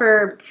all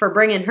for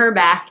bringing her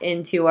back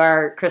into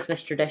our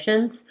Christmas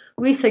traditions.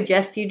 We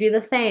suggest you do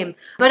the same.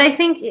 But I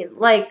think,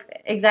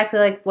 like, exactly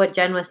like what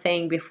Jen was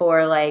saying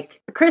before,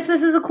 like,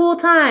 Christmas is a cool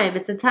time.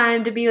 It's a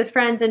time to be with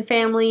friends and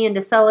family and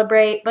to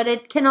celebrate. But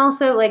it can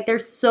also, like,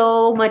 there's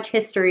so much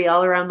history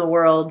all around the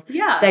world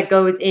that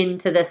goes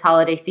into this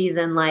holiday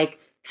season. Like,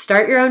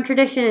 start your own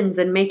traditions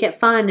and make it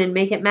fun and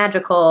make it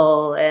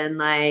magical. And,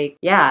 like,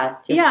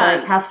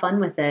 like, have fun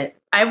with it.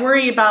 I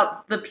worry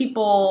about the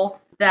people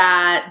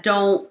that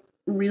don't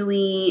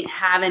really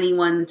have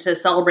anyone to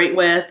celebrate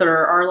with,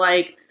 or are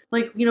like,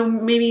 you know,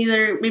 maybe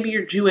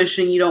you're Jewish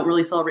and you don't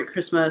really celebrate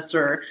Christmas,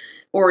 or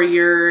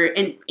you're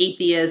an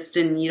atheist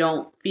and you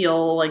don't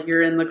feel like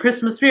you're in the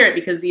Christmas spirit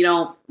because you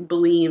don't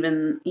believe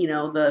in, you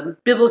know, the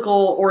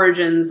biblical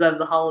origins of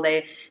the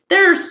holiday.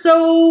 There are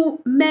so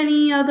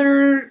many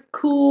other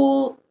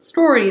cool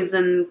stories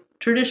and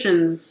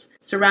traditions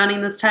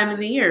surrounding this time of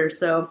the year.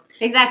 So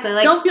exactly,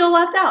 like, don't feel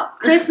left out.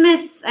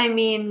 Christmas, I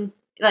mean,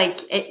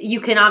 like,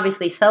 you can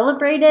obviously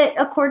celebrate it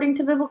according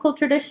to biblical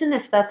tradition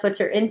if that's what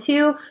you're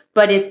into,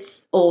 but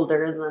it's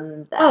older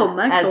than that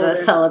much older.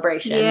 A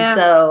celebration. Yeah.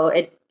 So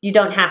you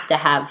don't have to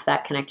have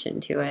that connection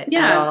to it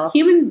at all.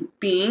 Human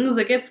beings,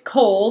 it gets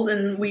cold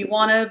and we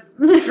want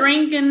to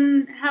drink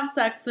and have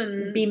sex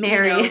and be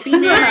merry. You know, be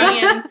merry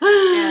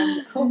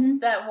and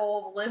hope that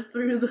we'll live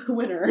through the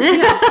winter.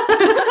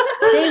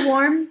 Stay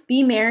warm,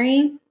 be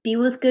merry, be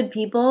with good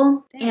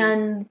people,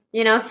 and,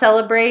 you know,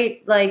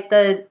 celebrate, like,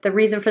 the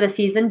reason for the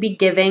season. Be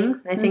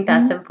giving. I think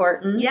that's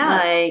important. Yeah.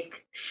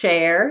 Like,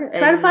 share.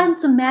 Try to find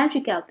some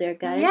magic out there,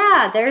 guys.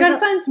 Yeah. Try to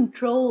find some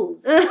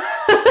trolls.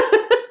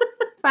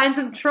 Find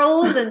some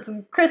trolls and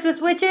some Christmas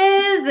witches,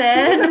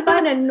 and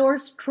find a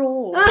Norse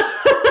troll.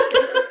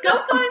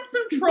 Go find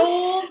some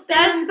trolls.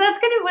 That's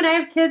gonna, when I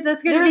have kids,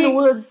 that's gonna They're be in the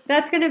woods.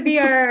 That's gonna be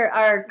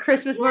our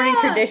Christmas morning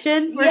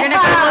tradition. We're gonna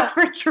go look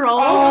for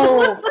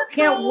trolls. Oh,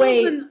 can't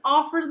wait! And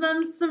offer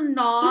them some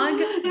nog.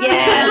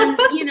 Yes,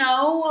 and, you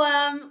know,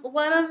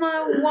 let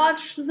them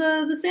watch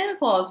the Santa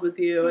Claus with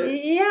you.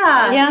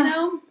 Yeah. You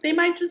know, they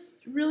might just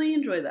really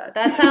enjoy that.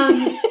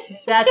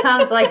 That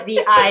sounds like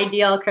the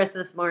ideal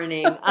Christmas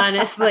morning,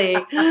 honestly.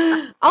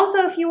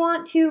 Also, if you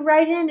want to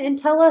write in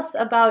and tell us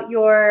about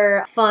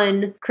your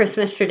fun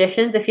Christmas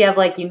traditions, if you have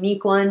like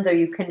unique ones or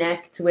you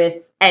connect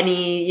with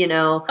any, you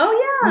know,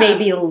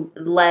 maybe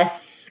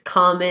less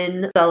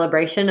common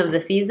celebration of the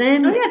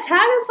season. Oh yeah,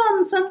 tag us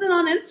on something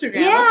on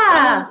Instagram.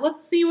 Yeah.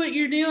 Let's see what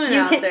you're doing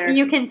out there.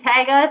 You can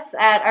tag us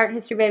at Art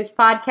History Babes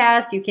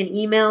Podcast. You can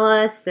email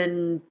us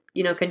and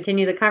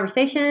continue the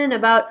conversation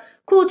about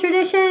cool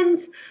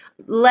traditions,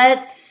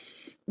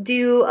 let's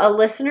do a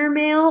listener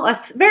mail, a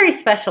very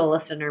special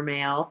listener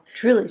mail.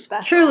 Truly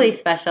special. Truly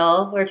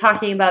special. We're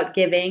talking about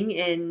giving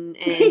and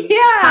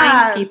Yeah.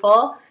 kind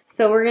people.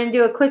 So we're going to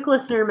do a quick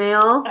listener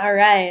mail. All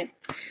right.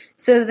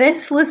 So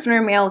this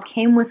listener mail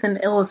came with an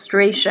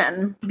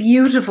illustration,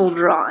 beautiful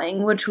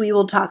drawing, which we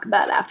will talk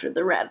about after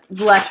the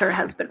letter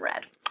has been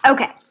read.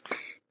 Okay.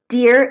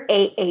 Dear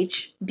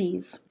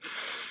AHBs,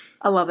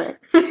 I love it.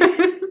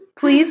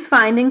 Please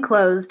find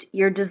enclosed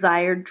your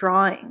desired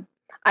drawing.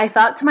 I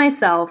thought to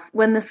myself,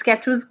 when the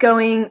sketch was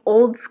going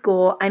old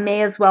school, I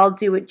may as well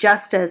do it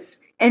justice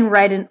and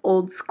write an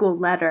old school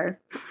letter.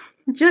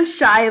 Just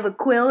shy of a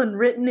quill and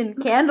written in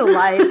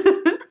candlelight.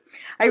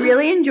 I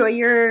really enjoy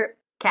your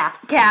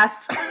cast.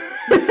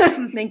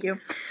 Thank you.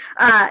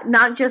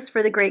 Not just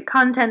for the great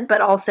content,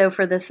 but also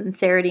for the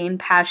sincerity and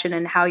passion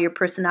and how your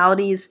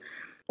personalities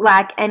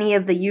lack any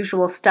of the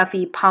usual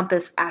stuffy,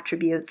 pompous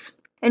attributes.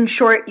 In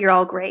short, you're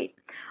all great.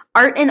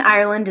 Art in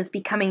Ireland is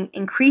becoming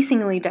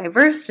increasingly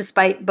diverse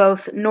despite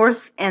both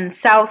North and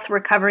South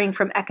recovering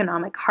from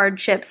economic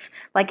hardships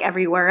like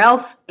everywhere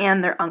else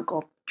and their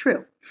uncle.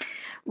 True.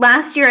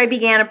 Last year, I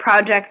began a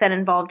project that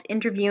involved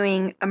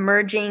interviewing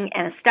emerging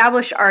and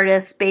established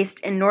artists based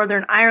in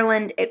Northern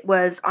Ireland. It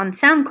was on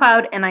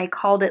SoundCloud, and I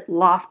called it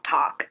Loft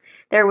Talk.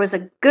 There was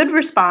a good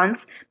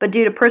response, but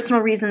due to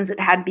personal reasons, it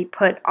had to be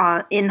put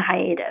in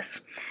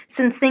hiatus.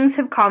 Since things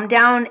have calmed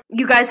down,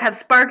 you guys have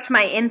sparked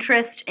my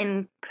interest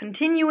in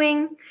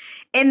continuing.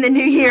 In the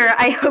new year,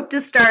 I hope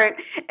to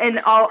start an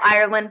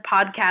all-Ireland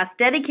podcast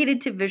dedicated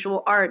to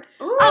visual art.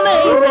 Ooh,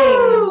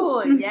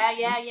 amazing!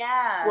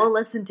 Yeah. We'll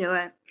listen to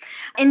it.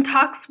 In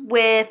talks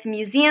with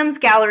museums,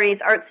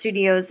 galleries, art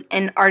studios,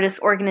 and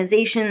artist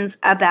organizations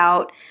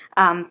about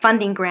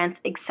funding grants,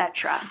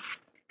 etc.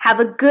 Have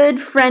a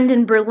good friend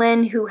in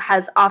Berlin who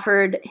has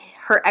offered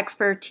her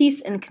expertise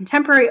in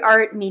contemporary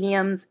art,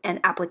 mediums, and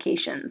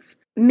applications.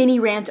 Mini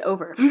rant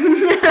over.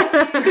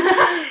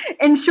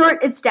 In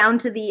short, it's down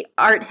to the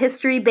art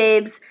history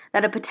babes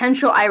that a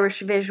potential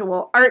Irish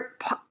visual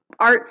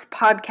arts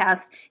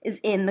podcast is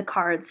in the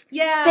cards.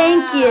 Yeah.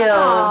 Thank you.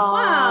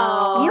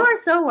 Wow. You are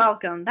so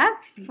welcome.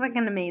 That's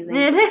fucking amazing.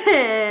 It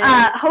is.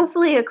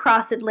 Hopefully a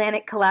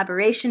cross-Atlantic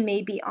collaboration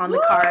may be on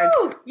the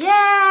cards. Yeah.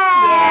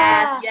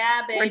 Yes.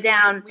 Yeah, baby. We're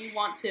down. We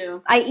want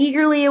to. I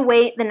eagerly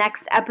await the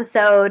next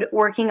episode.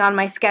 Working on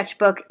my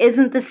sketchbook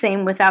isn't the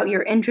same without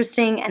your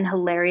interesting and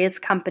hilarious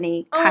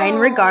company. Kind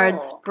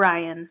regards,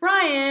 Brian.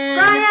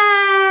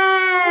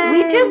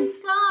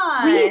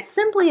 We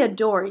simply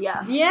adore you.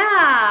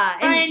 Yeah.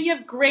 Brian, you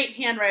have great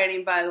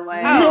handwriting, by the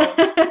way.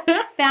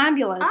 Oh,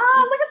 fabulous.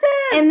 Oh, look at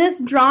this. And this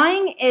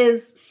drawing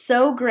is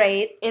so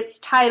great. It's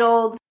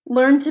titled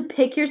Learn to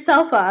Pick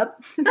Yourself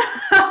Up.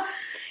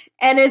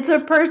 And it's a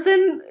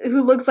person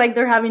who looks like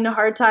they're having a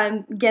hard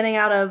time getting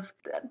out of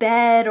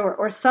bed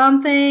or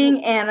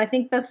something, and I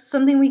think that's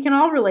something we can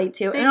all relate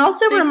to. And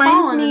also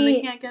reminds me,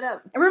 they can't get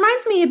up. It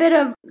reminds me a bit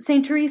of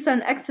Saint Teresa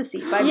and Ecstasy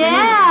by Bernini.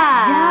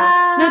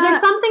 Yeah. No, there's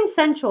something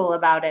sensual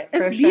about it.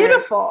 It's for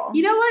beautiful.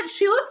 You know what?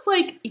 She looks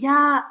like,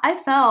 I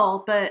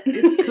fell, but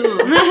it's cool.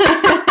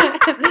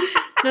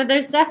 No,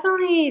 there's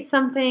definitely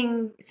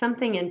something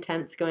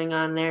intense going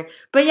on there.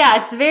 But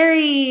yeah, it's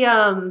very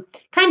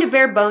kind of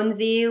bare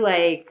bonesy,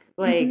 like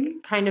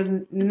kind of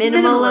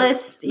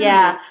minimalist.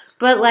 Yeah.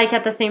 But like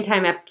at the same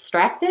time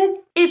abstracted.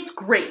 It's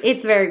great.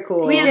 It's very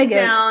cool. Hands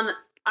down,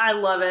 I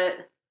love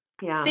it.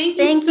 Yeah. Thank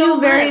you so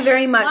very, much.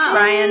 very much, Wow.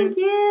 Brian. Thank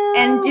you.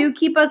 And do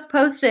keep us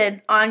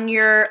posted on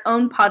your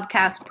own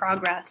podcast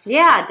progress.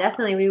 Yeah,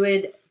 definitely. We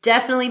would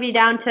definitely be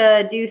down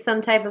to do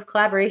some type of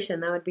collaboration.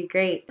 That would be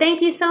great.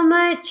 Thank you so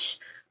much.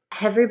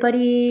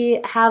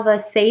 Everybody have a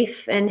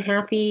safe and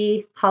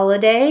happy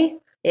holiday.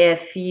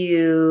 If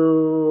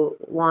you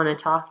want to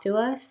talk to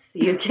us,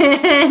 you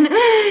can.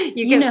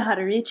 You know how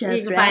to reach us,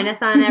 You can right? find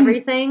us on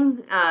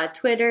everything.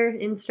 Twitter,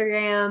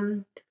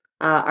 Instagram,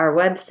 our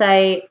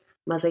website.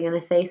 Was I going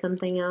to say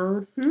something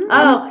else? Mm-hmm.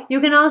 Oh, you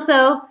can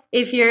also,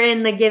 if you're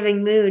in the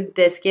giving mood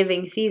this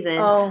giving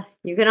season,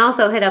 you can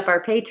also hit up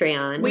our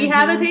Patreon. We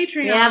have a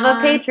Patreon. We have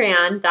a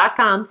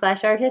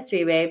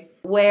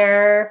patreon.com/arthistorybabes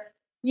where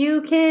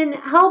you can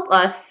help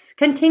us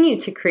continue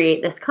to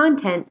create this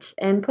content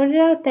and put it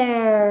out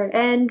there.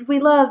 And we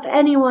love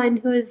anyone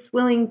who is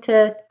willing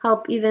to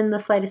help even the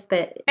slightest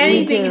bit.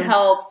 Anything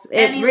helps.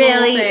 It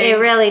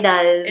really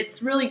does.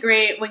 It's really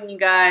great when you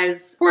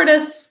guys support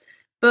us,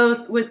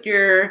 both with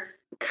your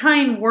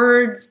kind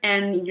words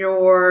and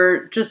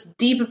your just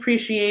deep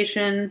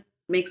appreciation.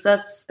 Makes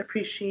us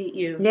appreciate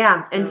you.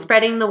 Yeah, and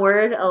spreading the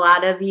word. A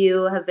lot of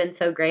you have been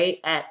so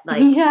great at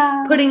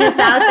putting this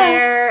out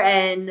there,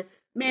 and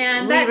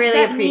man, we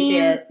really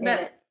appreciate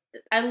it.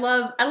 I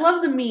love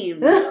the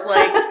memes.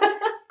 Like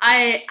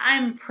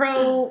I'm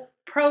pro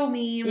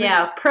meme.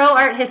 Yeah, pro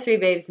art history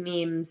babes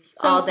memes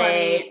So all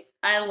day. funny.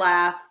 I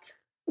laughed.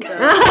 So.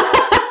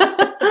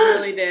 I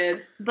really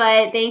did.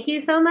 But thank you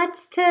so much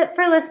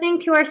for listening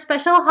to our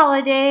special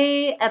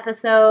holiday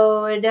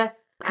episode.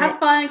 Have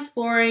fun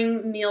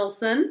exploring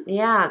Nielsen.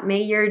 Yeah,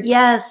 may your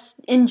Yes,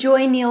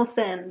 enjoy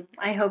Nielsen.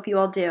 I hope you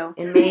all do.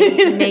 and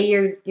may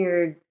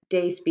your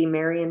days be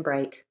merry and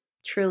bright.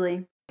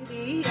 Truly.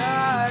 The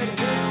Art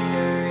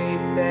History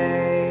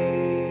Base.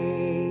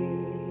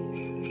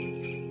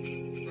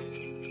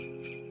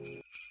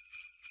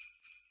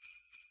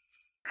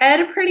 I had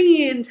a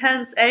pretty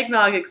intense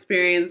eggnog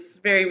experience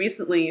very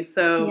recently,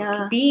 so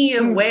Yeah. be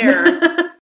aware